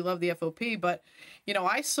 you really love the FOP. But,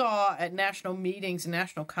 I saw at national meetings and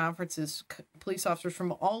national conferences, police officers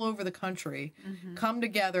from all over the country come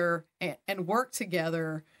together and work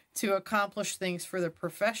together to accomplish things for the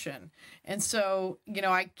profession. And so,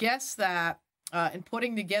 I guess that in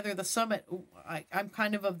putting together the summit, I'm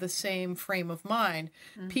kind of the same frame of mind.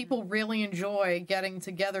 People really enjoy getting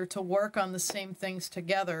together to work on the same things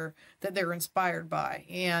together that they're inspired by.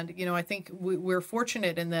 And, I think we're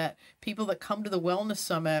fortunate in that people that come to the Wellness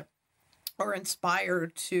Summit are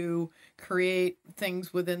inspired to create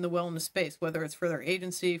things within the wellness space, whether it's for their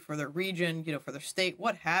agency, for their region, for their state,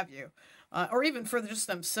 what have you. Or even for just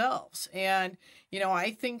themselves. And,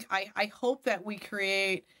 I think, I hope that we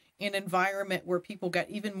create an environment where people get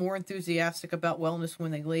even more enthusiastic about wellness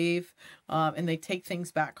when they leave, and they take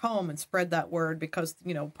things back home and spread that word, because,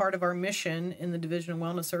 part of our mission in the Division of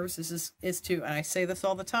Wellness Services is to, and I say this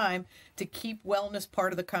all the time, to keep wellness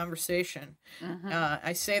part of the conversation.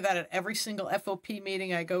 I say that at every single FOP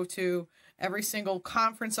meeting I go to, Every single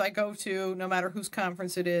conference I go to, no matter whose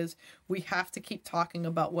conference it is, we have to keep talking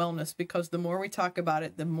about wellness, because the more we talk about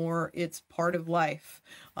it, the more it's part of life.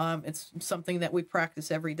 It's something that we practice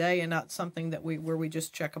every day, and not something that where we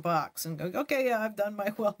just check a box and go, okay, yeah, I've done my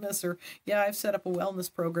wellness, or yeah, I've set up a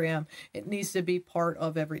wellness program. It needs to be part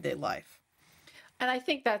of everyday life. And I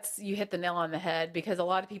think you hit the nail on the head, because a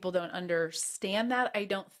lot of people don't understand that. I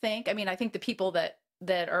don't think, I mean, I think the people that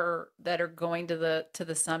are going to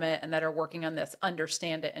the summit and that are working on this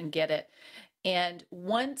understand it and get it. And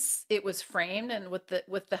once it was framed, and with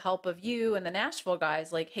the help of you and the Nashville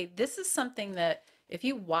guys, like, hey, this is something that if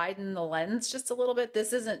you widen the lens just a little bit,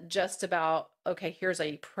 this isn't just about, okay, here's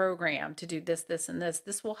a program to do this, this, and this.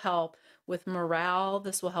 This will help with morale.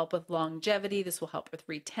 This will help with longevity. This will help with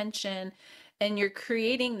retention. And you're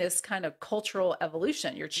creating this kind of cultural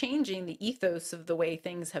evolution. You're changing the ethos of the way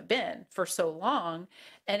things have been for so long.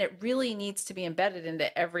 And it really needs to be embedded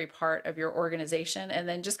into every part of your organization. And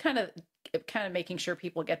then just kind of making sure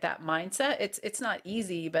people get that mindset. It's not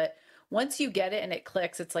easy, but once you get it and it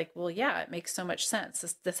clicks, it's like, well, yeah, it makes so much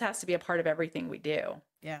sense. This has to be a part of everything we do.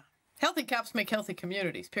 Yeah. Healthy cops make healthy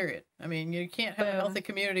communities, period. I mean, you can't have a healthy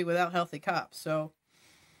community without healthy cops. So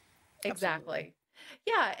exactly.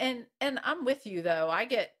 Yeah. And I'm with you though. I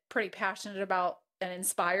get pretty passionate about and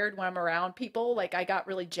inspired when I'm around people. Like, I got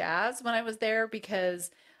really jazzed when I was there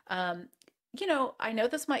because, I know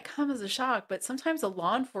this might come as a shock, but sometimes the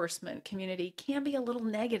law enforcement community can be a little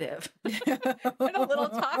negative and a little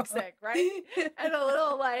toxic, right? And a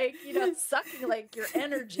little sucking like your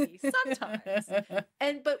energy sometimes.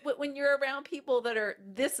 But when you're around people that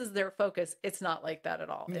this is their focus, it's not like that at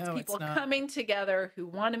all. No, it's people it's not. coming together who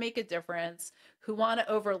want to make a difference, who want to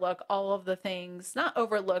overlook all of the things, not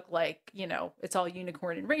overlook like, it's all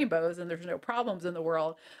unicorn and rainbows and there's no problems in the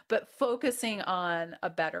world, but focusing on a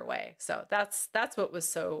better way. So that's what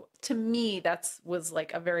was to me, that was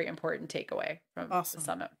like a very important takeaway from the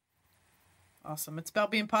summit. Awesome. It's about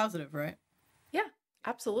being positive, right? Yeah,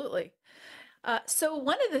 absolutely. So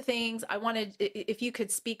one of the things I wanted, if you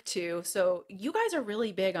could speak to, so you guys are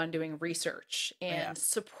really big on doing research and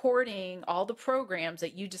supporting all the programs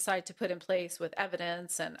that you decide to put in place with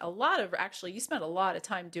evidence, and you spent a lot of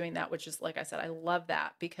time doing that, which is, like I said, I love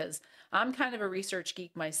that because I'm kind of a research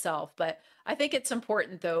geek myself, but I think it's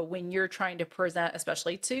important though, when you're trying to present,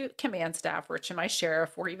 especially to command staff or to my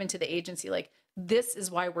sheriff or even to the agency, like, this is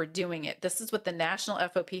why we're doing it. This is what the National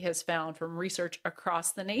FOP has found from research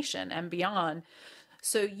across the nation and beyond.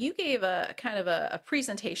 So you gave a kind of a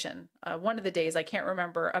presentation one of the days, I can't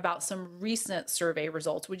remember, about some recent survey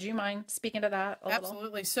results. Would you mind speaking to that a little?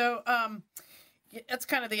 Absolutely. So that's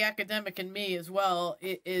kind of the academic in me as well,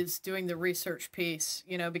 is doing the research piece,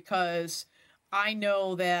 because I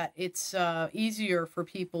know that it's easier for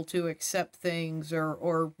people to accept things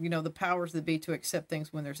or the powers that be to accept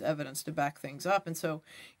things when there's evidence to back things up. And so,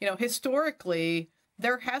 historically,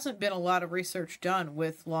 there hasn't been a lot of research done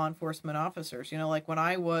with law enforcement officers. Like when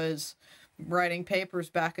I was writing papers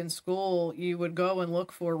back in school, you would go and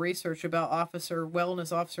look for research about officer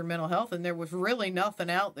wellness, officer mental health, and there was really nothing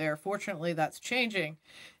out there. Fortunately, that's changing.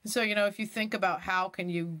 And so, if you think about how can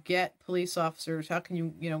you get police officers, how can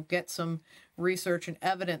you, get some research and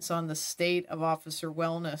evidence on the state of officer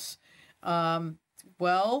wellness,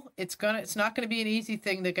 well, it's not going to be an easy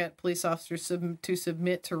thing to get police officers to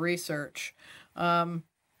submit to research.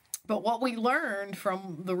 But what we learned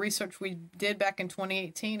from the research we did back in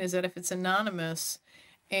 2018 is that if it's anonymous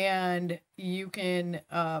and you can,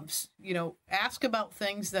 ask about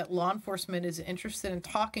things that law enforcement is interested in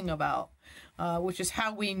talking about, which is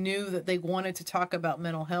how we knew that they wanted to talk about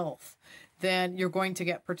mental health, then you're going to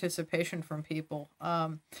get participation from people.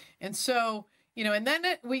 And so, and then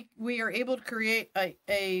we are able to create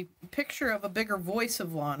a picture of a bigger voice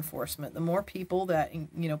of law enforcement. The more people that,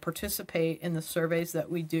 participate in the surveys that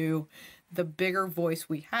we do, the bigger voice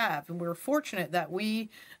we have. And we're fortunate that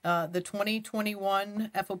the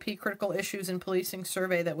 2021 FOP Critical Issues in Policing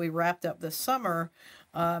survey that we wrapped up this summer,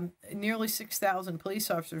 nearly 6,000 police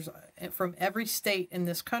officers from every state in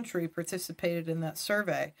this country participated in that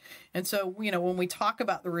survey. And so, when we talk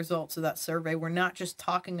about the results of that survey, we're not just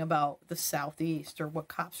talking about the Southeast or what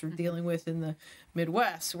cops are dealing with in the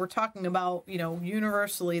Midwest. We're talking about,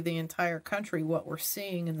 universally the entire country, what we're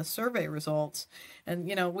seeing in the survey results. And,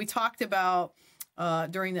 we talked about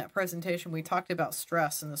during that presentation, we talked about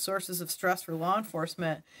stress and the sources of stress for law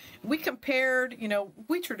enforcement. We compared,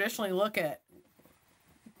 we traditionally look at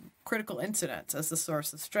critical incidents as the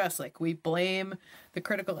source of stress. Like, we blame the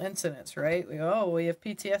critical incidents, right? We have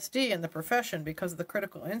PTSD in the profession because of the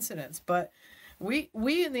critical incidents. But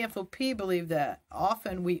We in the FOP believe that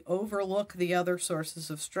often we overlook the other sources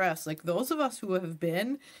of stress. Like those of us who have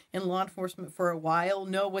been in law enforcement for a while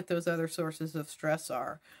know what those other sources of stress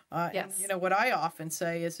are. Yes. And, what I often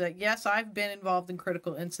say is that, yes, I've been involved in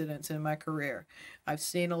critical incidents in my career. I've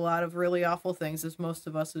seen a lot of really awful things, as most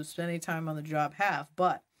of us who spend any time on the job have,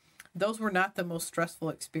 but those were not the most stressful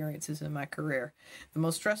experiences in my career. The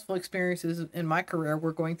most stressful experiences in my career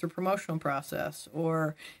were going through promotional process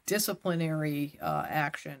or disciplinary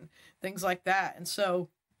action, things like that. And so,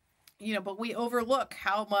 but we overlook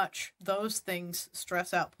how much those things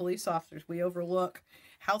stress out police officers. We overlook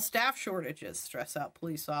how staff shortages stress out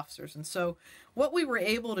police officers. And so what we were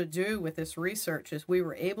able to do with this research is we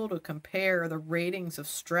were able to compare the ratings of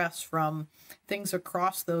stress from things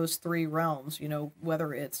across those three realms,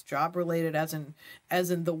 whether it's job related as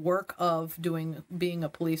in the work of being a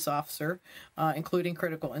police officer, including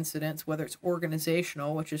critical incidents, whether it's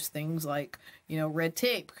organizational, which is things like, red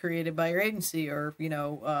tape created by your agency or,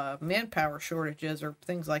 manpower shortages or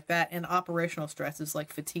things like that, and operational stresses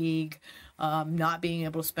like fatigue, not being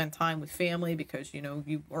able to spend time with family because,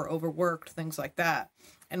 you are overworked, things like that.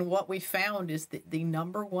 And what we found is that the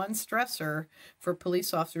number one stressor for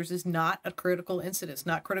police officers is not a critical incident. It's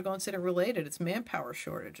not critical incident related. It's manpower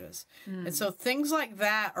shortages. And so things like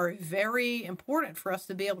that are very important for us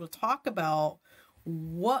to be able to talk about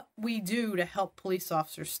what we do to help police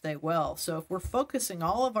officers stay well. So if we're focusing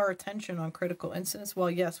all of our attention on critical incidents,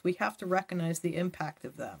 well, yes, we have to recognize the impact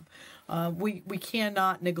of them. We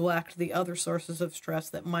cannot neglect the other sources of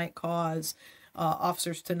stress that might cause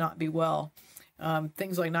officers to not be well.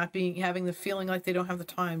 Things like having the feeling like they don't have the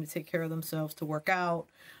time to take care of themselves, to work out.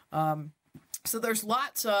 So there's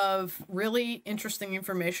lots of really interesting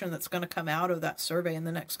information that's going to come out of that survey in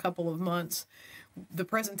the next couple of months. The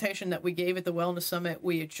presentation that we gave at the Wellness Summit,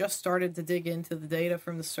 we had just started to dig into the data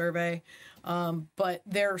from the survey. But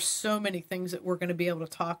there are so many things that we're going to be able to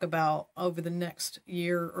talk about over the next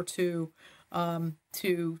year or two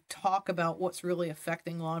to talk about what's really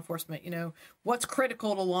affecting law enforcement. What's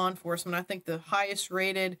critical to law enforcement. I think the highest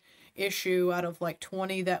rated issue out of like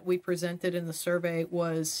 20 that we presented in the survey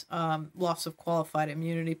was loss of qualified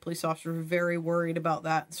immunity. Police officers are very worried about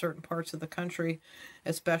that in certain parts of the country,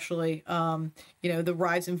 especially. The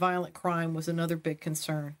rise in violent crime was another big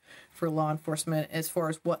concern for law enforcement as far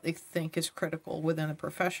as what they think is critical within the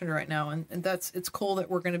profession right now. And it's cool that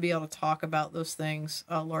we're going to be able to talk about those things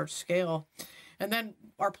large scale. And then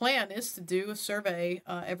our plan is to do a survey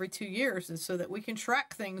every 2 years, and so that we can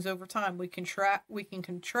track things over time. We can track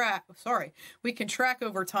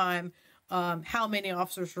over time how many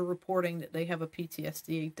officers are reporting that they have a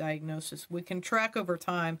PTSD diagnosis. We can track over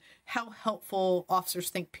time how helpful officers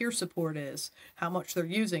think peer support is, how much they're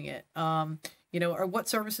using it, or what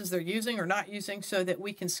services they're using or not using, so that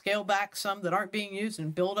we can scale back some that aren't being used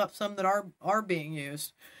and build up some that are being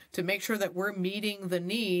used, to make sure that we're meeting the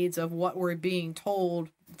needs of what we're being told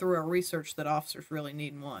through our research that officers really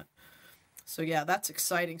need and want. So yeah, that's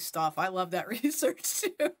exciting stuff. I love that research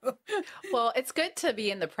too. Well, it's good to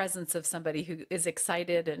be in the presence of somebody who is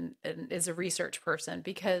excited and is a research person,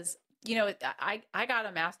 because I got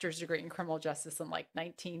a master's degree in criminal justice in like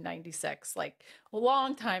 1996, like a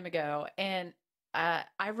long time ago. And I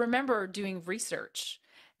remember doing research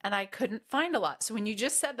and I couldn't find a lot. So when you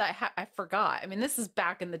just said that, I forgot. I mean, this is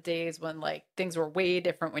back in the days when like things were way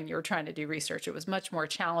different when you were trying to do research. It was much more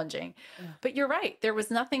challenging. Yeah. But you're right. There was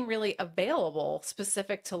nothing really available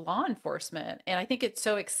specific to law enforcement. And I think it's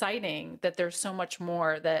so exciting that there's so much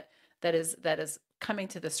more that is coming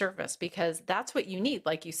to the surface, because that's what you need,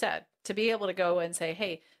 like you said, to be able to go and say,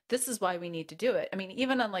 hey, this is why we need to do it. I mean,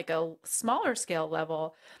 even on like a smaller scale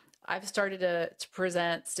level, I've started to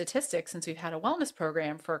present statistics since we've had a wellness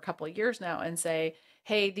program for a couple of years now, and say,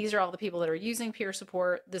 hey, these are all the people that are using peer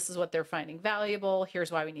support. This is what they're finding valuable.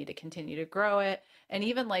 Here's why we need to continue to grow it. And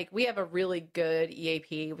even like we have a really good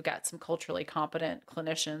EAP. We've got some culturally competent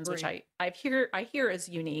clinicians, which I hear is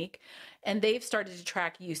unique. And they've started to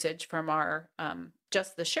track usage from our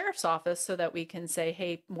just the sheriff's office, so that we can say,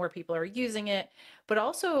 hey, more people are using it. But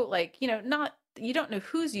also like, you don't know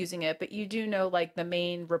who's using it, but you do know like the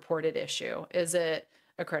main reported issue. Is it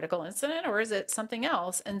a critical incident or is it something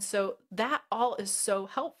else? And so that all is so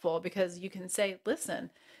helpful, because you can say, listen,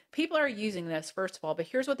 people are using this, first of all, but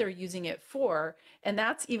here's what they're using it for. And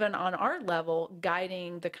that's even on our level,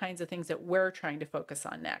 guiding the kinds of things that we're trying to focus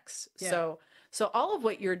on next. Yeah. So all of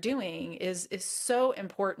what you're doing is so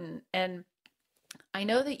important. And I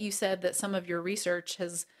know that you said that some of your research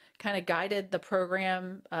has kind of guided the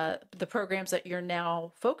programs that you're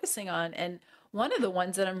now focusing on. And One of the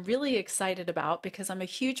ones that I'm really excited about, because I'm a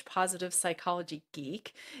huge positive psychology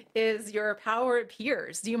geek, is your Power and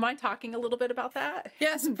Peers. Do you mind talking a little bit about that?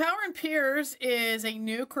 Yes, Power and Peers is a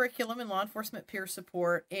new curriculum in law enforcement peer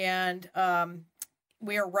support, and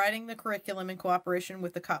we are writing the curriculum in cooperation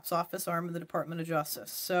with the COPS office arm of the Department of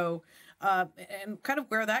Justice. So, and kind of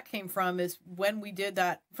where that came from is when we did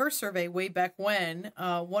that first survey way back when,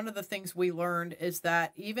 one of the things we learned is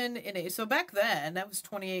that even so back then, that was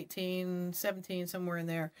 2018, 17, somewhere in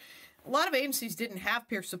there, a lot of agencies didn't have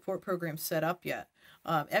peer support programs set up yet.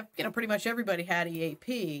 Pretty much everybody had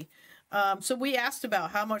EAP. So we asked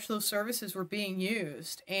about how much those services were being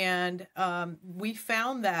used, and we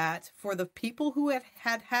found that for the people who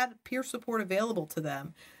had peer support available to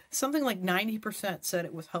them, something like 90% said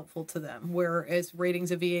it was helpful to them, whereas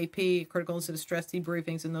ratings of EAP, critical incident stress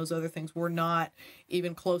debriefings, and those other things were not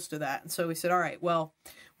even close to that. And so we said, all right, well,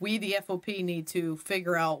 we, the FOP, need to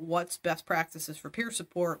figure out what's best practices for peer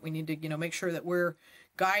support. We need to, make sure that we're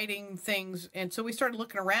guiding things. And so we started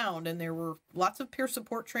looking around, and there were lots of peer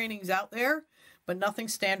support trainings out there, but nothing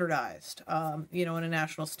standardized, in a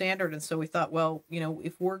national standard. And so we thought, well,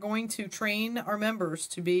 if we're going to train our members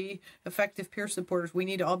to be effective peer supporters, we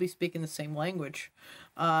need to all be speaking the same language.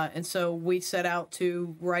 And so we set out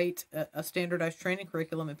to write a standardized training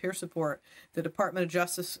curriculum in peer support. The Department of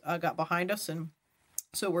Justice got behind us, and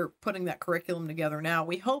so we're putting that curriculum together now.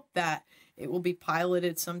 We hope that it will be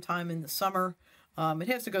piloted sometime in the summer. It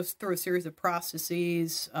has to go through a series of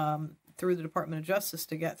processes through the Department of Justice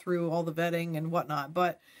to get through all the vetting and whatnot.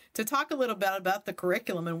 But to talk a little bit about the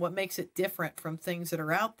curriculum and what makes it different from things that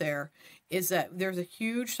are out there is that there's a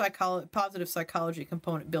huge positive psychology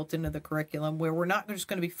component built into the curriculum, where we're not just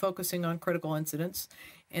going to be focusing on critical incidents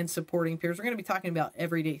and supporting peers. We're going to be talking about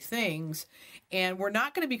everyday things, and we're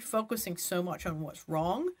not going to be focusing so much on what's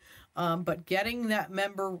wrong, but getting that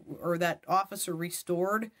member or that officer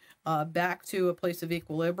restored back to a place of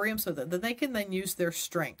equilibrium so that they can then use their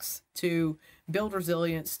strengths to build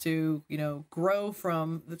resilience, to, grow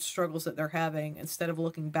from the struggles that they're having instead of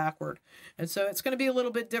looking backward. And so it's going to be a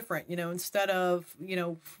little bit different, instead of,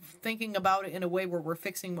 thinking about it in a way where we're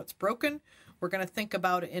fixing what's broken, we're going to think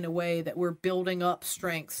about it in a way that we're building up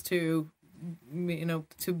strengths to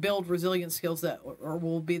build resilient skills that or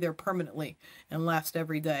will be there permanently and last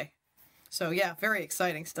every day. So yeah, very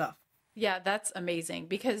exciting stuff. Yeah, that's amazing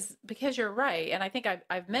because you're right. And I think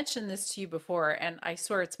I've mentioned this to you before, and I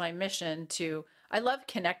swear it's my mission I love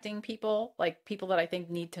connecting people, like people that I think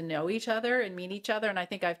need to know each other and meet each other. And I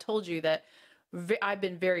think I've told you that I've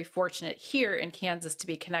been very fortunate here in Kansas to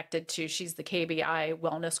be connected to, she's the KBI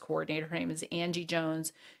wellness coordinator. Her name is Angie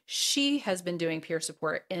Jones. She has been doing peer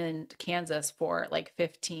support in Kansas for like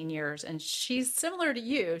 15 years. And she's similar to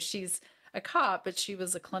you. She's a cop, but she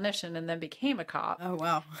was a clinician and then became a cop. Oh,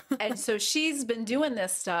 wow. And so she's been doing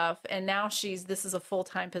this stuff, and now this is a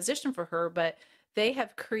full-time position for her, but they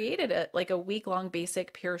have created a week-long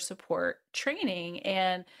basic peer support training.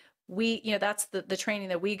 And we, that's the training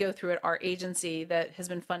that we go through at our agency that has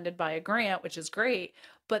been funded by a grant, which is great.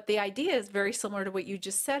 But the idea is very similar to what you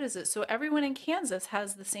just said, so everyone in Kansas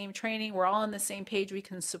has the same training. We're all on the same page. We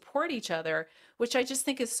can support each other, which I just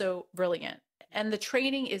think is so brilliant. And the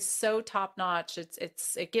training is so top notch.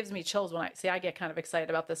 It gives me chills when I get kind of excited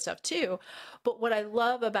about this stuff too. But what I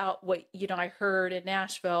love about what, I heard in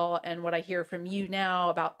Nashville and what I hear from you now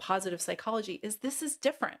about positive psychology is this is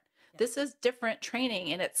different. Yeah. This is different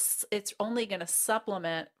training, and it's only going to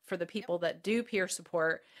supplement for the people that do peer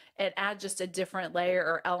support and add just a different layer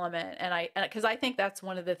or element. And because I think that's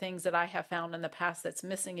one of the things that I have found in the past that's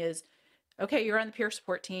missing is, okay, you're on the peer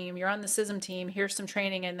support team, you're on the CISM team, here's some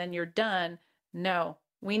training, and then you're done. No,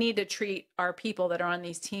 we need to treat our people that are on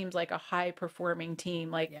these teams like a high performing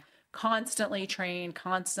team, constantly trained,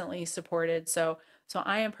 constantly supported. So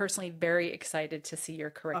I am personally very excited to see your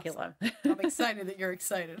curriculum. Awesome. I'm excited that you're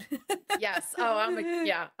excited. Yes. Oh,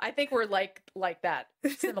 I think we're like that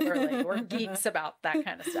similarly. We're geeks about that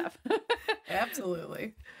kind of stuff.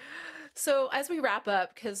 Absolutely. So as we wrap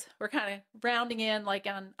up, because we're kind of rounding in like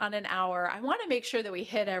on an hour, I want to make sure that we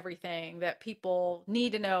hit everything that people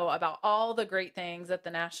need to know about all the great things that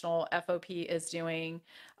the National FOP is doing.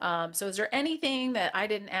 So is there anything that I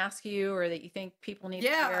didn't ask you or that you think people need to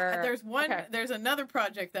hear? Yeah, there's another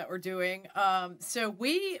project that we're doing. So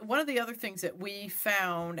one of the other things that we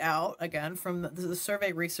found out, again, from the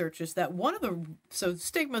survey research is that so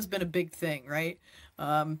stigma's been a big thing, right?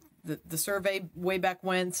 The survey way back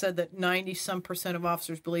when said that 90% of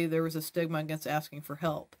officers believe there was a stigma against asking for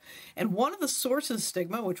help. And one of the sources of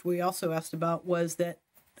stigma, which we also asked about, was that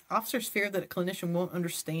officers fear that a clinician won't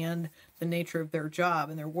understand the nature of their job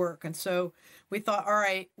and their work. And so we thought, all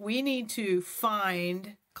right, we need to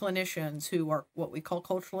find clinicians who are what we call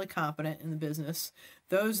culturally competent in the business,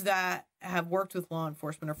 those that have worked with law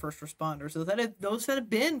enforcement or first responders, those that have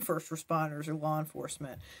been first responders or law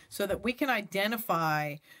enforcement, so that we can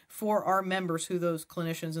identify for our members who those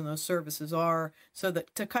clinicians and those services are, so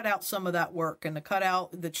that to cut out some of that work and to cut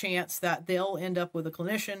out the chance that they'll end up with a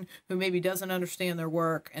clinician who maybe doesn't understand their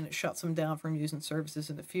work and it shuts them down from using services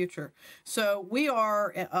in the future. So we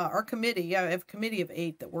are, our committee, I have a committee of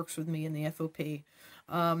 8 that works with me in the FOP.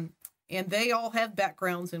 And they all have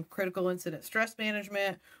backgrounds in critical incident stress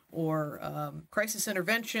management or crisis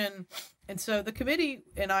intervention. And so the committee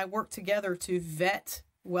and I work together to vet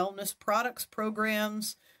wellness products,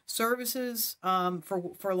 programs, services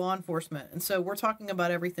for law enforcement. And so we're talking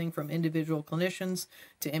about everything from individual clinicians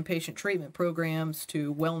to inpatient treatment programs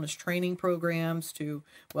to wellness training programs to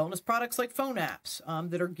wellness products like phone apps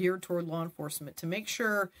that are geared toward law enforcement to make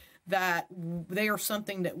sure that they are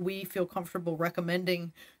something that we feel comfortable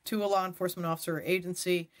recommending to a law enforcement officer or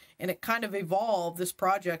agency. And it kind of evolved, this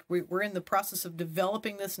project. We're in the process of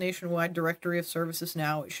developing this nationwide directory of services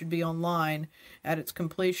now. It should be online at its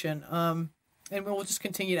completion. And we'll just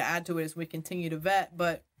continue to add to it as we continue to vet.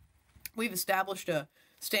 But we've established a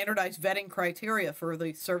standardized vetting criteria for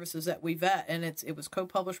the services that we vet, and it was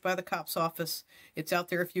co-published by the COPS office. It's out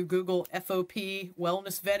there. If you Google FOP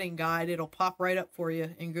Wellness Vetting Guide, it'll pop right up for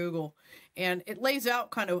you in Google. And it lays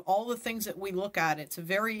out kind of all the things that we look at. It's a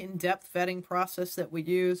very in-depth vetting process that we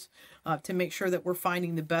use to make sure that we're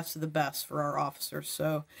finding the best of the best for our officers.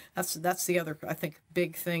 So that's the other, I think,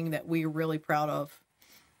 big thing that we're really proud of.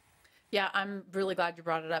 Yeah, I'm really glad you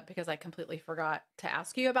brought it up because I completely forgot to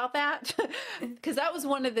ask you about that. Because that was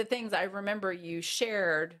one of the things I remember you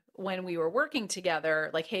shared when we were working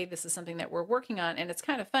together, like, hey, this is something that we're working on. And it's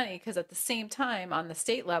kind of funny because at the same time on the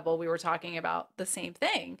state level, we were talking about the same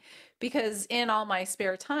thing. Because in all my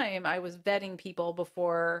spare time, I was vetting people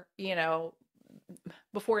before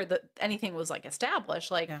anything was like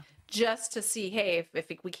established, like just to see, hey, if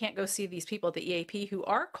we can't go see these people at the EAP who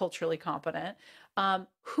are culturally competent,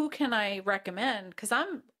 who can I recommend? Because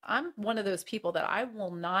I'm one of those people that I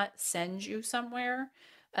will not send you somewhere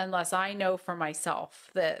unless I know for myself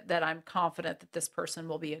that I'm confident that this person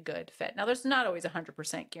will be a good fit. Now, there's not always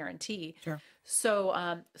 100% guarantee. Sure.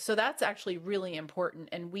 So that's actually really important.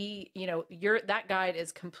 And that guide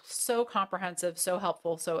is so comprehensive, so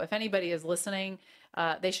helpful. So if anybody is listening,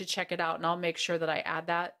 they should check it out, and I'll make sure that I add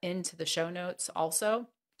that into the show notes also.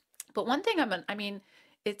 But one thing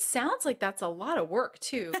it sounds like that's a lot of work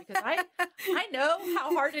too, because I know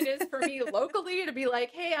how hard it is for me locally to be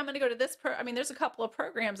like, hey, I'm going to go to this. There's a couple of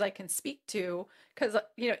programs I can speak to because,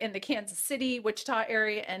 in the Kansas City, Wichita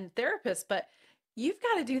area and therapists, but you've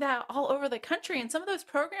got to do that all over the country. And some of those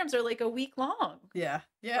programs are like a week long. Yeah.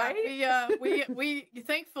 Yeah. Right? We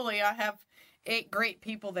thankfully I have 8 great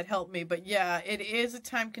people that help me, but yeah, it is a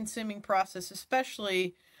time consuming process,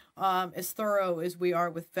 especially as thorough as we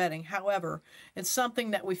are with vetting. However, it's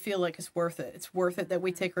something that we feel like is worth it. It's worth it that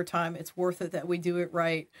we take our time. It's worth it that we do it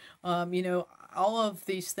right. All of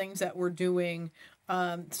these things that we're doing,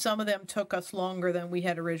 some of them took us longer than we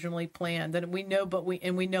had originally planned. And we know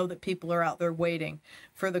that people are out there waiting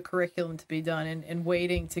for the curriculum to be done and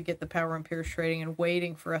waiting to get the power and peers training and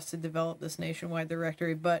waiting for us to develop this nationwide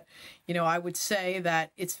directory. But, I would say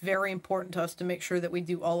that it's very important to us to make sure that we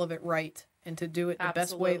do all of it right and to do it the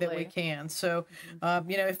best way that we can. So,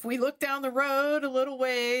 if we look down the road a little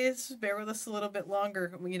ways, bear with us a little bit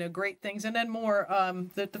longer, great things. And then more,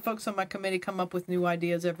 the folks on my committee come up with new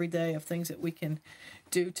ideas every day of things that we can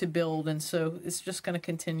do to build. And so it's just going to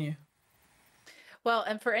continue. Well,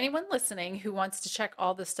 and for anyone listening who wants to check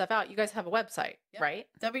all this stuff out, you guys have a website, right?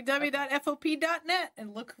 www.fop.net,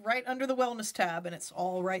 and look right under the wellness tab, and it's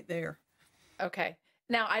all right there. Okay.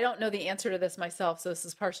 Now, I don't know the answer to this myself, so this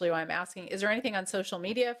is partially why I'm asking. Is there anything on social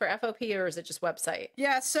media for FOP, or is it just website?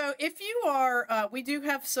 Yeah, so if you are, we do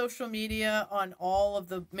have social media on all of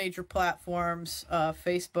the major platforms,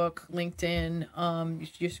 Facebook, LinkedIn, you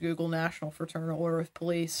just Google National Fraternal Order of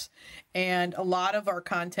Police, and a lot of our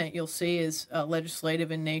content you'll see is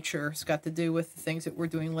legislative in nature. It's got to do with the things that we're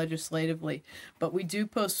doing legislatively, but we do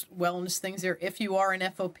post wellness things there. If you are an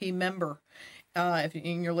FOP member, if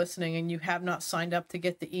you're listening and you have not signed up to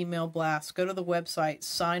get the email blast, go to the website,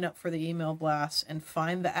 sign up for the email blast, and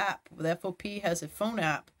find the app. The FOP has a phone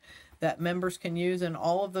app that members can use, and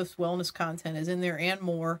all of this wellness content is in there and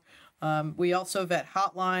more. We also vet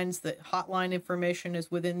hotlines. The hotline information is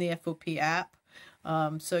within the FOP app.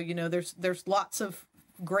 So there's lots of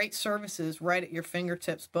great services right at your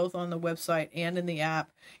fingertips, both on the website and in the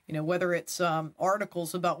app. Whether it's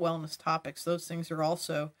articles about wellness topics, those things are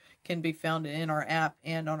also can be found in our app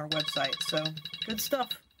and on our website. So good stuff.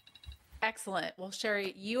 Excellent. Well,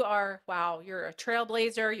 Sherri, you're a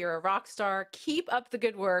trailblazer. You're a rock star. Keep up the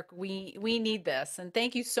good work. We need this. And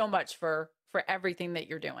thank you so much for everything that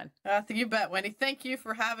you're doing. You bet, Wendy. Thank you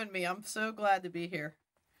for having me. I'm so glad to be here.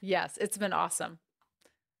 Yes, it's been awesome.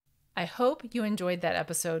 I hope you enjoyed that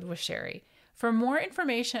episode with Sherri. For more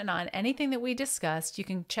information on anything that we discussed, you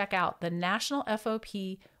can check out the National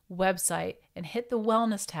FOP website and hit the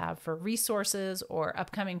Wellness tab for resources or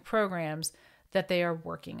upcoming programs that they are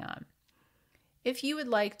working on. If you would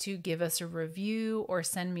like to give us a review or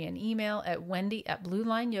send me an email at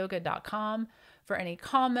wendy@bluelineyoga.com for any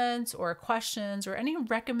comments or questions or any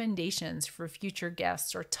recommendations for future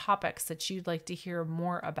guests or topics that you'd like to hear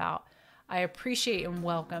more about, I appreciate and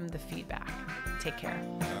welcome the feedback. Take care.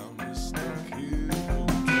 I'm just